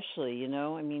especially.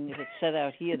 I mean, if it's set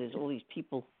out here, there's all these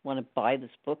people want to buy this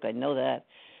book. I know that,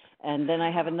 and then I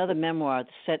have another memoir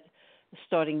set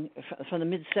starting from the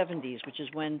mid-'70s, which is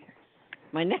when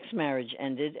my next marriage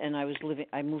ended, and I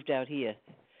moved out here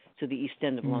to the East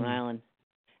End of Long Island,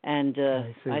 and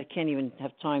I can't even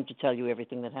have time to tell you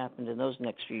everything that happened in those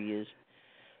next few years.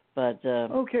 But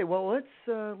okay, well, let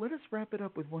us wrap it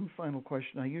up with one final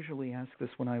question. I usually ask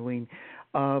this one, Eileen.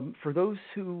 For those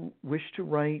who wish to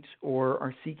write or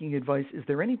are seeking advice, is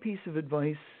there any piece of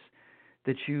advice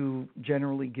that you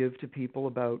generally give to people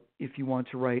about, if you want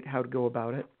to write, how to go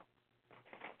about it?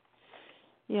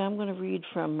 Yeah, I'm going to read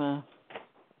from,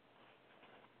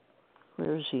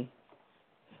 where is he?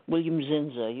 William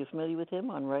Zinza. Are you familiar with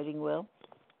him on Writing Well?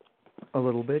 A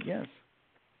little bit, yes.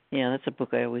 Yeah, that's a book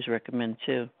I always recommend,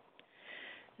 too.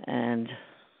 And,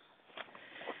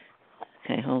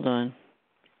 okay, hold on.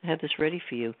 I have this ready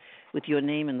for you with your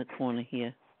name in the corner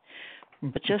here.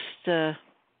 But just,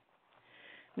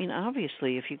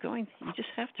 obviously, if you're going, you just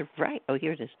have to write. Oh,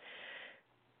 here it is.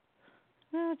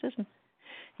 No, it doesn't.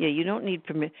 Yeah, you don't need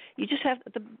permission. You just have,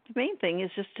 the main thing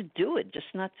is just to do it, just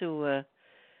not to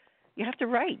you have to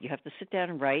write. You have to sit down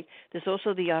and write. There's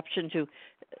also the option to,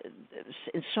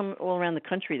 in some all around the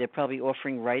country, they're probably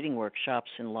offering writing workshops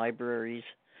in libraries.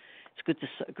 It's good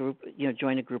to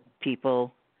join a group of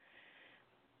people,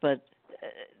 but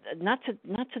not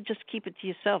to just keep it to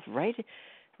yourself. Write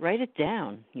it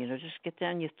down. Just get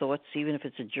down your thoughts, even if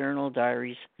it's a journal,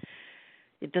 diaries.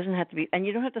 It doesn't have to be, and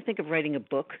you don't have to think of writing a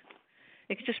book.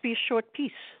 It could just be a short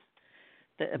piece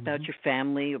about your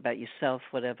family, about yourself,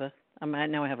 whatever.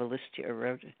 Now I have a list here. I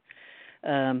wrote it.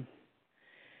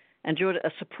 And join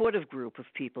a supportive group of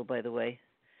people, by the way.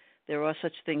 There are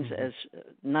such things as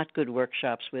not good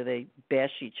workshops where they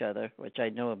bash each other, which I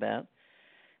know about.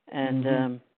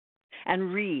 And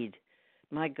read.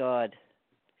 My God.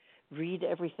 Read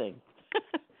everything.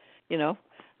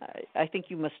 I think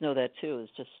you must know that too.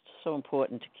 It's just so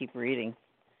important to keep reading.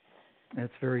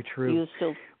 That's very true.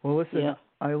 Well, listen,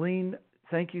 Eileen,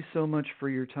 thank you so much for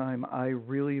your time. I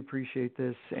really appreciate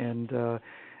this, and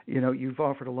you've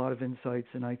offered a lot of insights,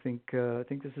 and I think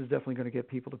this is definitely going to get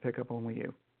people to pick up on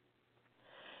you.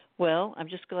 Well, I'm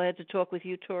just glad to talk with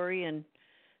you, Tory, and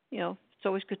it's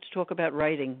always good to talk about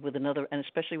writing with another, and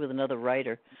especially with another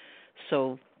writer.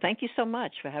 So thank you so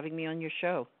much for having me on your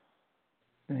show.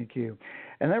 Thank you.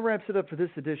 And that wraps it up for this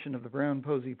edition of the Brown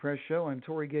Posey Press Show. I'm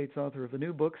Tory Gates, author of the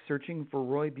new book, Searching for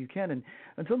Roy Buchanan.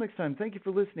 Until next time, thank you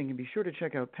for listening, and be sure to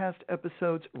check out past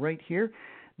episodes right here.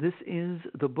 This is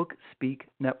the Book Speak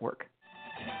Network.